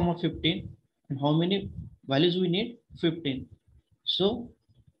 0, 15, and how many values we need? 15. So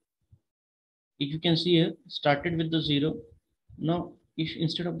if you can see here, started with the 0. Now if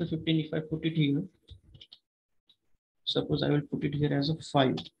instead of the 15, if I put it here, suppose I will put it here as a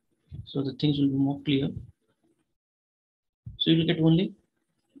 5. So the things will be more clear. So you will get only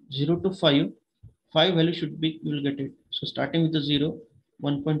 0 to 5. 5 value should be, you will get it. So starting with the 0,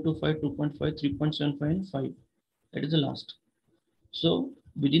 1.25, 2.5, 3.75, and 5. That is the last. So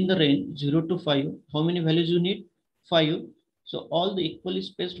within the range 0 to 5, how many values you need? 5. So all the equally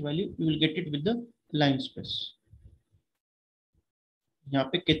spaced value, you will get it with the line space. यहाँ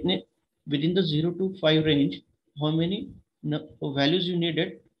पे कितने within the 0 to 5 range, how many values you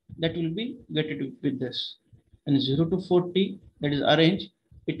needed, that will be getted with this. And 0 to 40, that is arrange,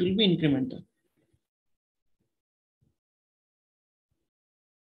 it will be incremental.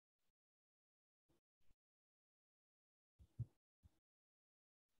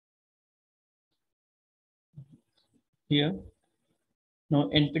 Here, now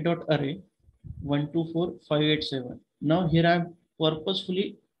np.array 124587. Now here I have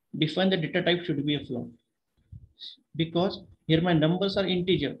purposefully defined the data type should be a float, because here my numbers are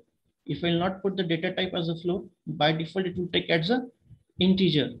integer. If I will not put the data type as a float, by default it will take as a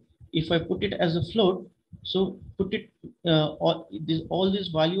integer. If I put it as a float, so put it all this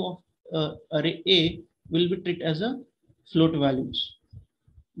value of array A will be treated as a float values.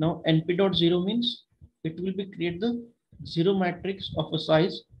 Now np.0 means it will be create the zero matrix of a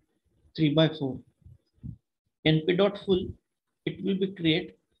size 3 by 4. np.full, it will be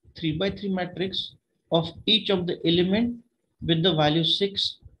create 3 by 3 matrix of each of the element with the value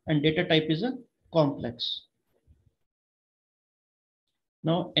 6 and data type is a complex.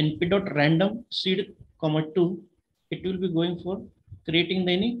 Now np.random seed comma 2, it will be going for creating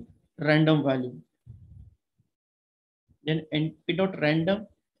the any random value. Then np.random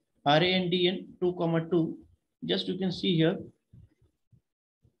randn 2 comma 2, just you can see here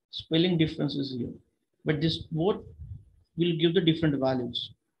spelling differences here, but this both will give the different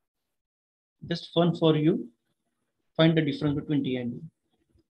values. Just fun for you, find the difference between D and D.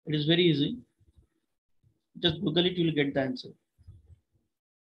 It is very easy. Just Google it, you will get the answer.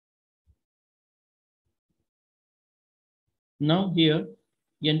 Now here,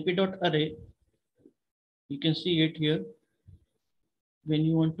 np.array, you can see it here. When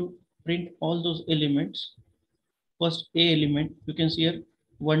you want to print all those elements, first A element, you can see here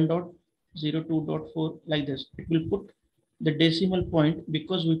 1.02.4 like this. It will put the decimal point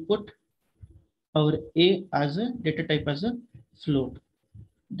because we put our A as a data type as a float.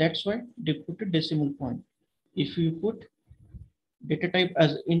 That's why they put a decimal point. If you put data type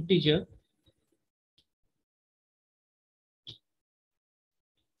as integer,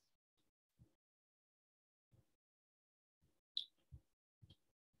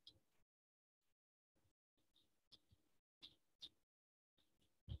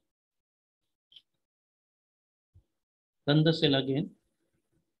 run the cell again,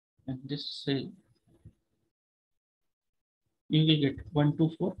 and this cell you will get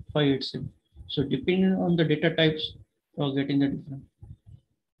 124587. So depending on the data types, you are getting the different.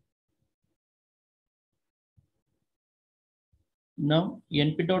 Now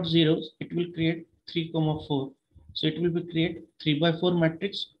np.zeros, it will create 3 comma 4. So it will be create 3 by 4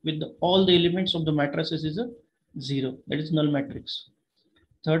 matrix with all the elements of the matrices is a 0. That is null matrix.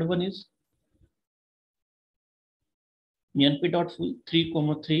 Third one is np.full 3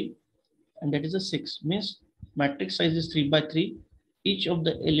 comma 3, and that is a 6. Means matrix size is 3 by 3. Each of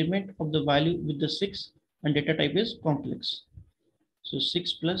the element of the value with the 6 and data type is complex. So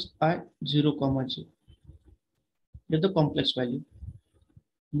 6 plus I 0 comma j. Get the complex value.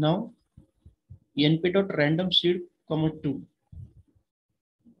 Now np.random seed comma 2.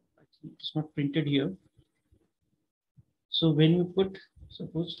 It's not printed here. So when you put,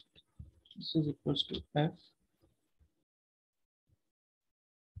 suppose this is equals to f,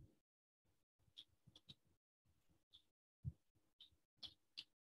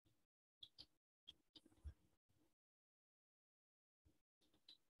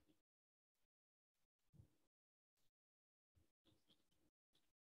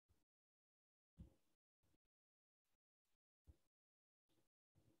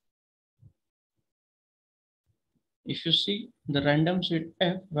 if you see the random seed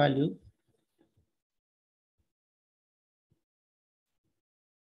f value,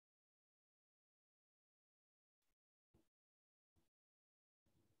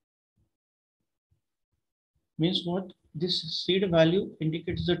 means what? This seed value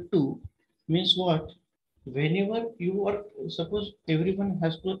indicates the 2, means what? Whenever you are, suppose everyone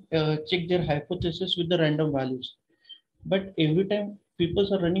has to check their hypothesis with the random values, but every time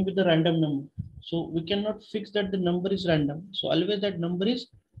people are running with the random number, so we cannot fix that the number is random. So always that number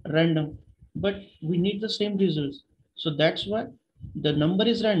is random, but we need the same results. So that's why the number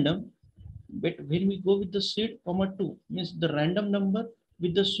is random. But when we go with the seed comma 2, means the random number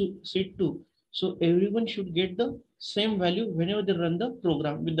with the seed 2, so everyone should get the same value whenever they run the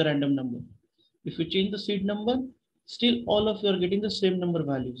program with the random number. If you change the seed number, still all of you are getting the same number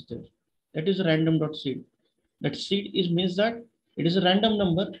values there. That is random.seed. That seed is means that it is a random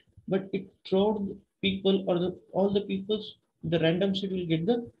number, but it throughout people or all the peoples, the random seed will get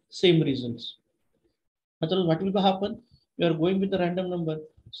the same results. Otherwise, what will happen? You are going with the random number.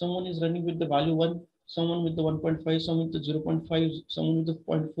 Someone is running with the value 1, someone with the 1.5, someone with the 0.5, someone with the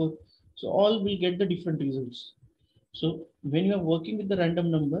 0.4. So all will get the different results. So when you are working with the random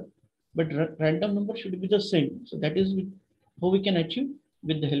number, but random number should be the same. So that is how we can achieve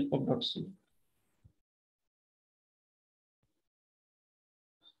with the help of .c.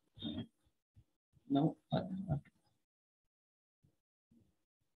 Now,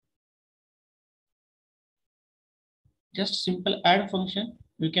 just simple add function,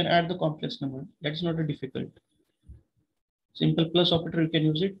 we can add the complex number. That's not a difficult. Simple plus operator, you can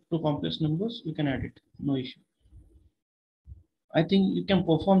use it. To complex numbers, you can add it. No issue. I think you can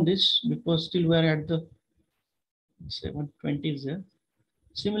perform this because still we are at the 720 is there.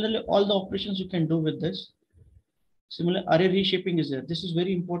 Similarly, all the operations you can do with this. Similar array reshaping is there. This is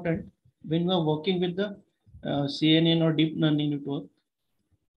very important when we are working with the CNN or deep learning network.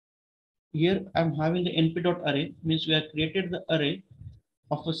 Here I'm having the np.array, means we have created the array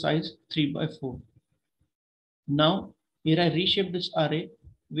of a size 3 by 4. Now here I reshape this array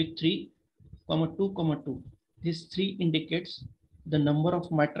with 3, 2, 2. This 3 indicates the number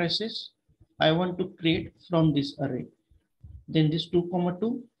of matrices I want to create from this array. Then this 2,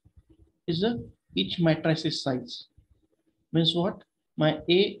 2 is each matrices size. Means what? My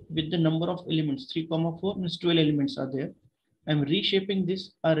A with the number of elements 3, 4 means 12 elements are there. I'm reshaping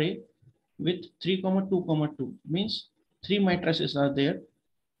this array with 3, 2, 2 means 3 matrices are there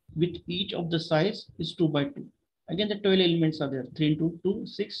with each of the size is 2 by 2. Again, the 12 elements are there. 3 into 2,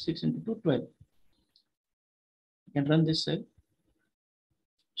 6, 6 into 2, 12. You can run this cell.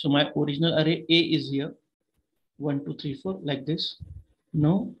 So my original array A is here. 1, 2, 3, 4 like this.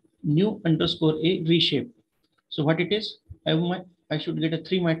 Now new underscore A reshape. So what it is, I should get a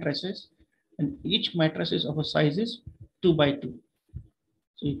 3 matrices and each matrices of a size is 2 by 2.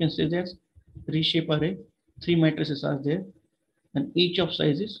 So you can say that reshape array, 3 matrices are there and each of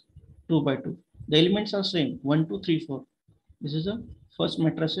size is 2 by 2. The elements are same 1, 2, 3, 4. This is the first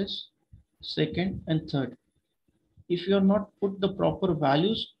matrices, second and third. If you are not put the proper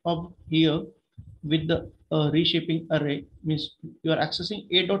values of here with the reshaping array, means you are accessing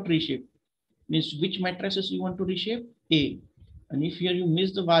A dot reshape, means which matrices you want to reshape A. And if here you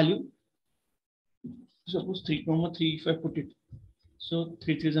miss the value, suppose 3, 3, if I put it, so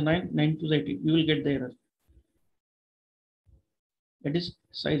 3, 3 is a 9, 9 2 is 18, you will get the error. That is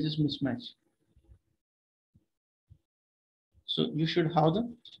size is mismatch. So you should have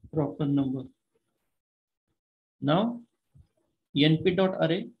the proper number. Now np dot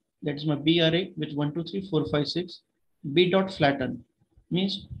array, that is my B array with 1, 2, 3, 4, 5, 6. B dot flatten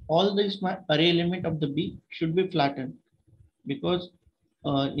means all these my array element of the B should be flattened, because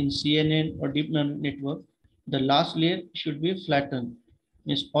in CNN or deep learning network, the last layer should be flattened.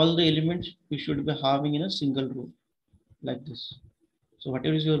 Means all the elements we should be having in a single row like this. So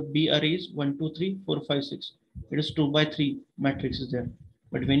whatever is your B array is 1, 2, 3, 4, 5, 6. It is 2 by 3 matrix is there.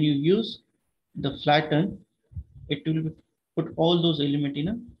 But when you use the flatten, it will put all those elements in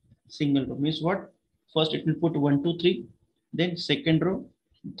a single row. Means what? First it will put 1, 2, 3, then second row,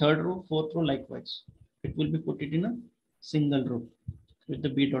 third row, fourth row likewise. It will be put it in a single row with the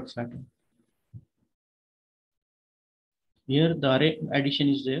B dot flatten. Here the array addition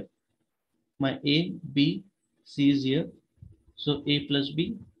is there. My A, B, C is here. So A plus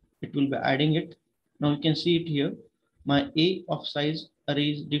B, it will be adding it. Now you can see it here. My A of size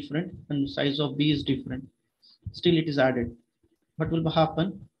array is different and size of B is different. Still it is added. What will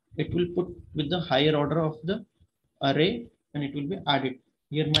happen? It will put with the higher order of the array and it will be added.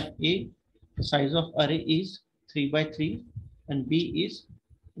 Here my A, the size of array is 3 by 3 and B is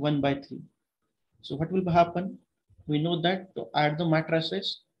 1 by 3. So what will happen? We know that to add the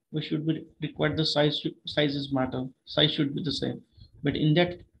matrices, we should be required the sizes matter. Size should be the same. But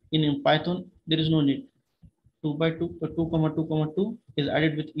in Python, there is no need. 2 by 2, 2, 2, is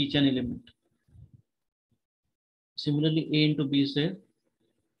added with each an element. Similarly, A into B is there.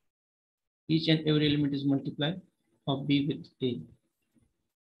 Each and every element is multiplied of B with A.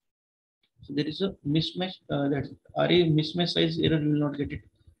 So there is a mismatch, that array mismatch size error, you will not get it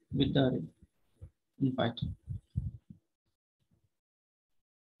with the array in Python.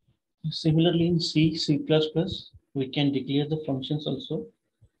 Similarly, in C, C++, we can declare the functions also.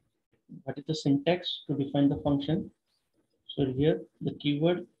 What is the syntax to define the function? So here, the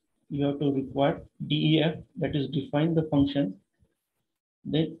keyword you have to require def, that is define the function,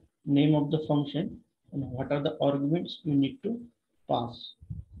 then name of the function, and what are the arguments you need to pass.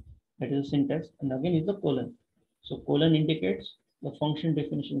 That is the syntax, and again is the colon. So colon indicates the function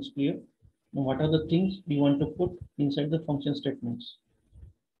definition is clear. Now what are the things we want to put inside the function statements,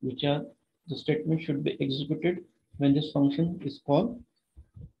 which are the statement should be executed when this function is called.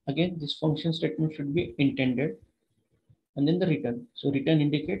 Again, this function statement should be intended, and then the return. So return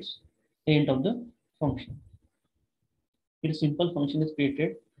indicates the end of the function. Here simple function is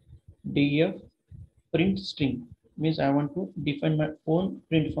created. Def print string means I want to define my own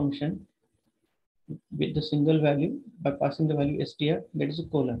print function with the single value by passing the value str, that is a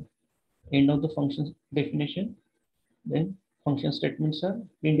colon. End of the function definition. Then function statements are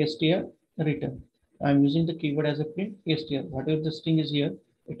print str, return. I'm using the keyword as a print str. Whatever the string is here,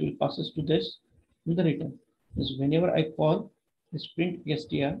 it will passes to this in the return. So whenever I call this print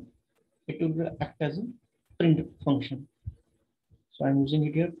str, it will act as a print function. So I'm using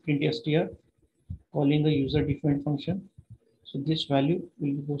it here, print str, calling the user defined function. So this value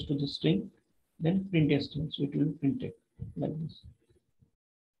will be goes to the string, then print str. So it will be printed like this.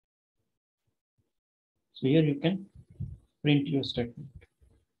 So here you can print your statement.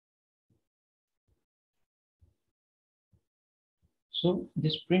 So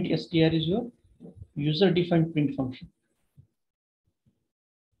this print str is your user defined print function.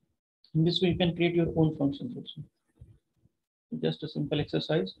 In this way, you can create your own functions also. Just a simple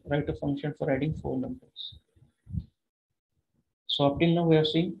exercise, write a function for adding 4 numbers. So up till now, we are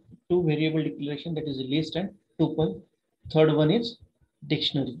seeing 2 variable declaration, that is list and tuple. Third one is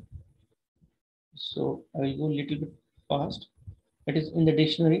dictionary. So I will go a little bit fast. That is, in the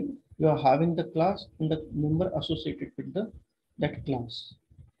dictionary, you are having the class and the member associated with that class.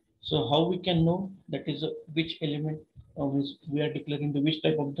 So how we can know that is which element of which we are declaring the which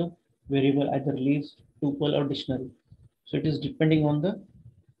type of the variable, either list, tuple, or dictionary. So it is depending on the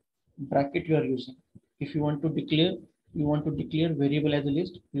bracket you are using. If you want to declare variable as a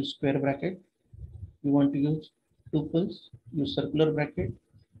list, use square bracket. You want to use tuples, use circular bracket.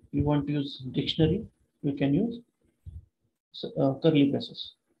 You want to use dictionary, you can use curly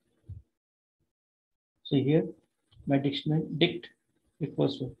braces. So here my dictionary dict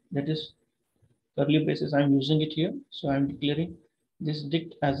equals to, that is curly braces, I'm using it here. So I'm declaring this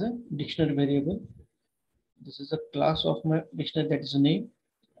dict as a dictionary variable. This is a class of my dictionary, that is a name.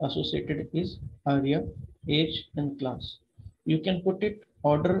 Associated is area, age, and class. You can put it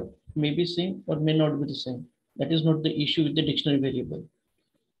order may be same or may not be the same. That is not the issue with the dictionary variable.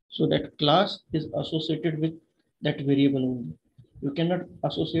 So that class is associated with that variable only. You cannot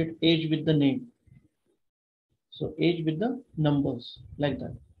associate age with the name. So age with the numbers, like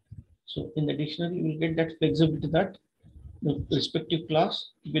that. So in the dictionary, you will get that flexibility, that the respective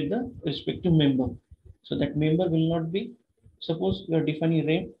class with the respective member. So that member will not be, suppose you are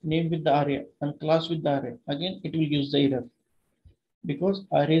defining name with the array and class with the array. Again, it will use the error because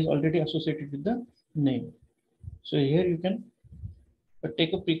array is already associated with the name. So here you can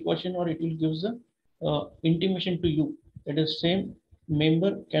take a precaution, or it will give the intimation to you that the same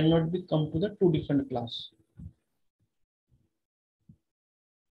member cannot be come to the 2 different class.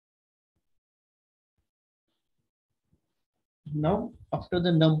 Now, after the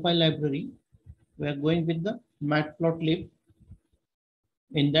NumPy library, we are going with the matplotlib.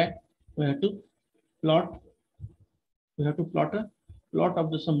 In that, we have to plot. We have to plot a plot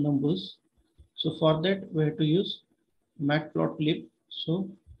of the some numbers. So for that, we have to use matplotlib. So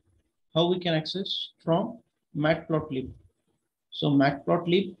how we can access from matplotlib? So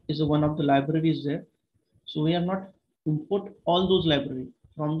matplotlib is one of the libraries there. So we are not import all those library.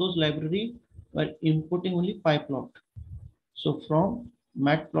 From those library, we are importing only pyplot. So from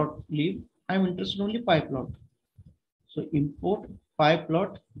matplotlib, I'm interested only pyplot. So import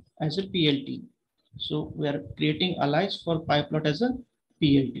pyplot as a PLT. So we are creating alias for pyplot as a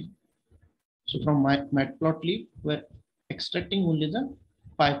PLT. So from matplotlib, we're extracting only the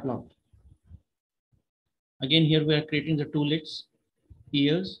pyplot. Again, here we are creating the two lists,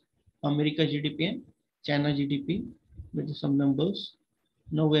 years, America GDP and China GDP with some numbers.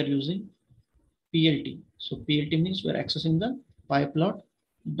 Now we are using PLT. So PLT means we are accessing the pyplot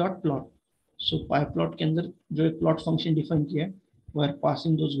dot plot. So pyplot के अंदर जो एक plot function define किया है, we are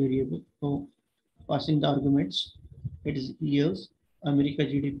passing those variables. So passing the arguments. It is years, America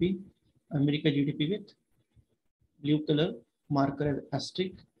GDP with blue color marker as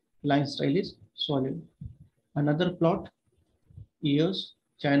asterisk, line style is solid. Another plot, years,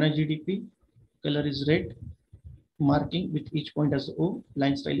 China GDP, color is red, marking with each point as O,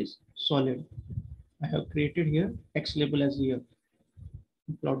 line style is solid. I have created here X label as year,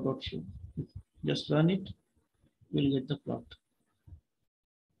 plot.show. Just run it, we'll get the plot.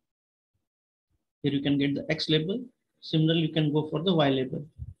 Here you can get the X label. Similarly, you can go for the Y label,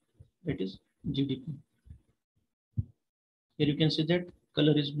 that is GDP. Here you can see that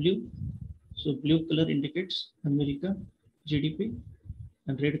color is blue. So blue color indicates America GDP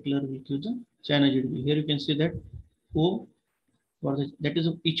and red color will give the China GDP. Here you can see that O for the, that is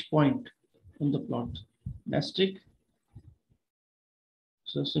each point in the plot. Asterisk,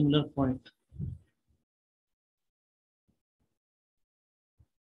 so similar point.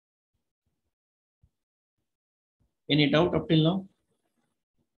 Any doubt up till now?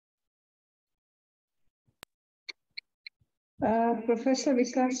 Professor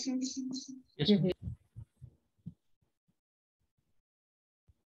Vikas. Yes.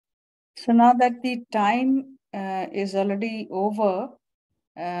 So now that the time is already over,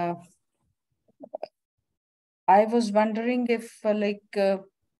 I was wondering if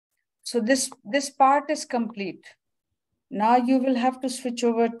so this part is complete. Now you will have to switch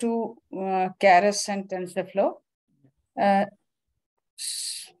over to Keras and Tensorflow.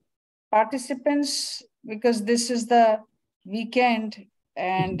 Participants, because this is the weekend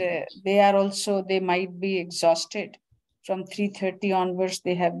and they might be exhausted. From 3:30 onwards,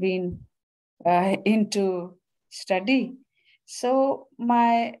 they have been into study. So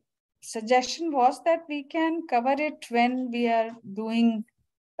my suggestion was that we can cover it when we are doing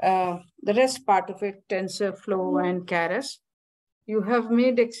the rest part of it, TensorFlow and Keras. You have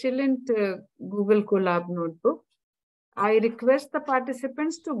made excellent Google Colab notebook. I request the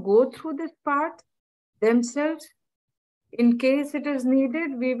participants to go through this part themselves. In case it is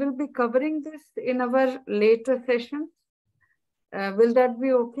needed, we will be covering this in our later sessions. Will that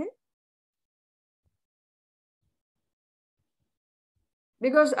be okay?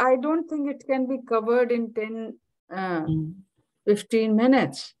 Because I don't think it can be covered in 10, 15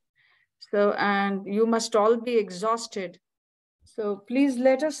 minutes. So, and you must all be exhausted. So please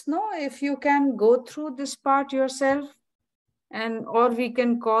let us know if you can go through this part yourself, and or we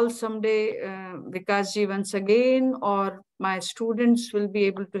can call someday Vikasji once again, or my students will be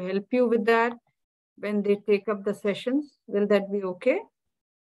able to help you with that when they take up the sessions. Will that be okay?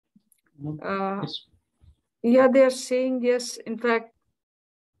 Yes. Yeah, they are saying yes. In fact,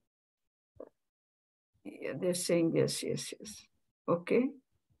 yeah, they're saying yes. Okay.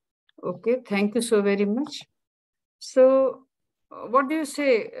 Thank you so very much. So, what do you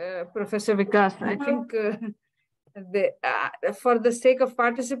say, Professor Vikas? I think for the sake of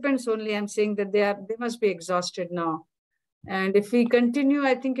participants only, I'm saying that they must be exhausted now. And if we continue,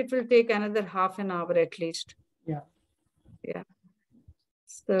 I think it will take another half an hour at least. Yeah.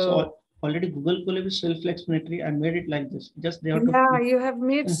 So already Google Colab is self-explanatory. I made it like this. Just they have to. Yeah, you have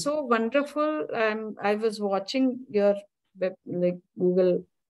made so wonderful. I was watching your web, like Google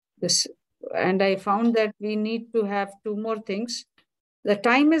this, and I found that we need to have two more things. The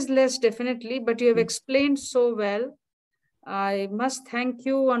time is less, definitely, but you have explained so well. I must thank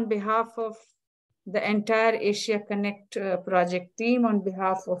you on behalf of the entire Asia Connect project team, on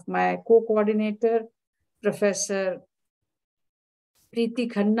behalf of my co-coordinator, Professor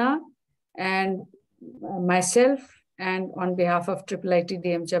Preeti Khanna, and myself, and on behalf of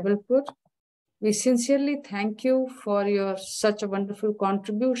IIIT-DM Jabalpur. We sincerely thank you for your such a wonderful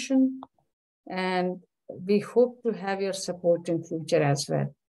contribution, and we hope to have your support in future as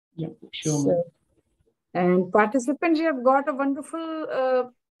well. Yeah, sure. And participants, you have got a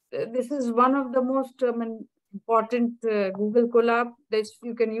wonderful, this is one of the most important Google Colab that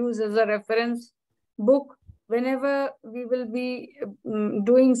you can use as a reference book. Whenever we will be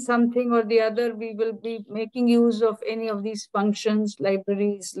doing something or the other, we will be making use of any of these functions,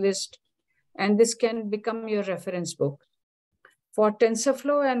 libraries, list, and this can become your reference book. For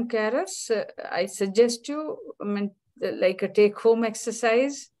TensorFlow and Keras, I suggest you like a take-home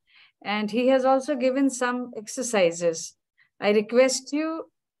exercise, and he has also given some exercises. I request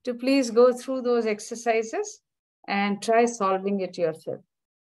you to please go through those exercises and try solving it yourself.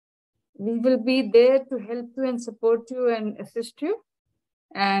 We will be there to help you and support you and assist you.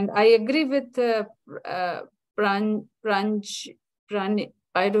 And I agree with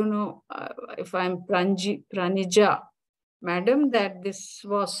I don't know if I'm Pranija, madam, that this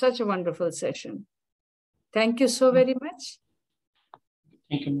was such a wonderful session. Thank you so very much.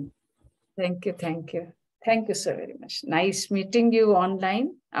 Thank you. Thank you. Thank you so very much. Nice meeting you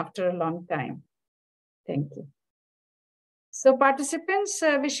online after a long time. Thank you. So participants,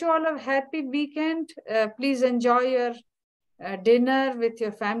 wish you all a happy weekend. Please enjoy your dinner with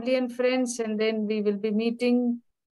your family and friends, and then we will be meeting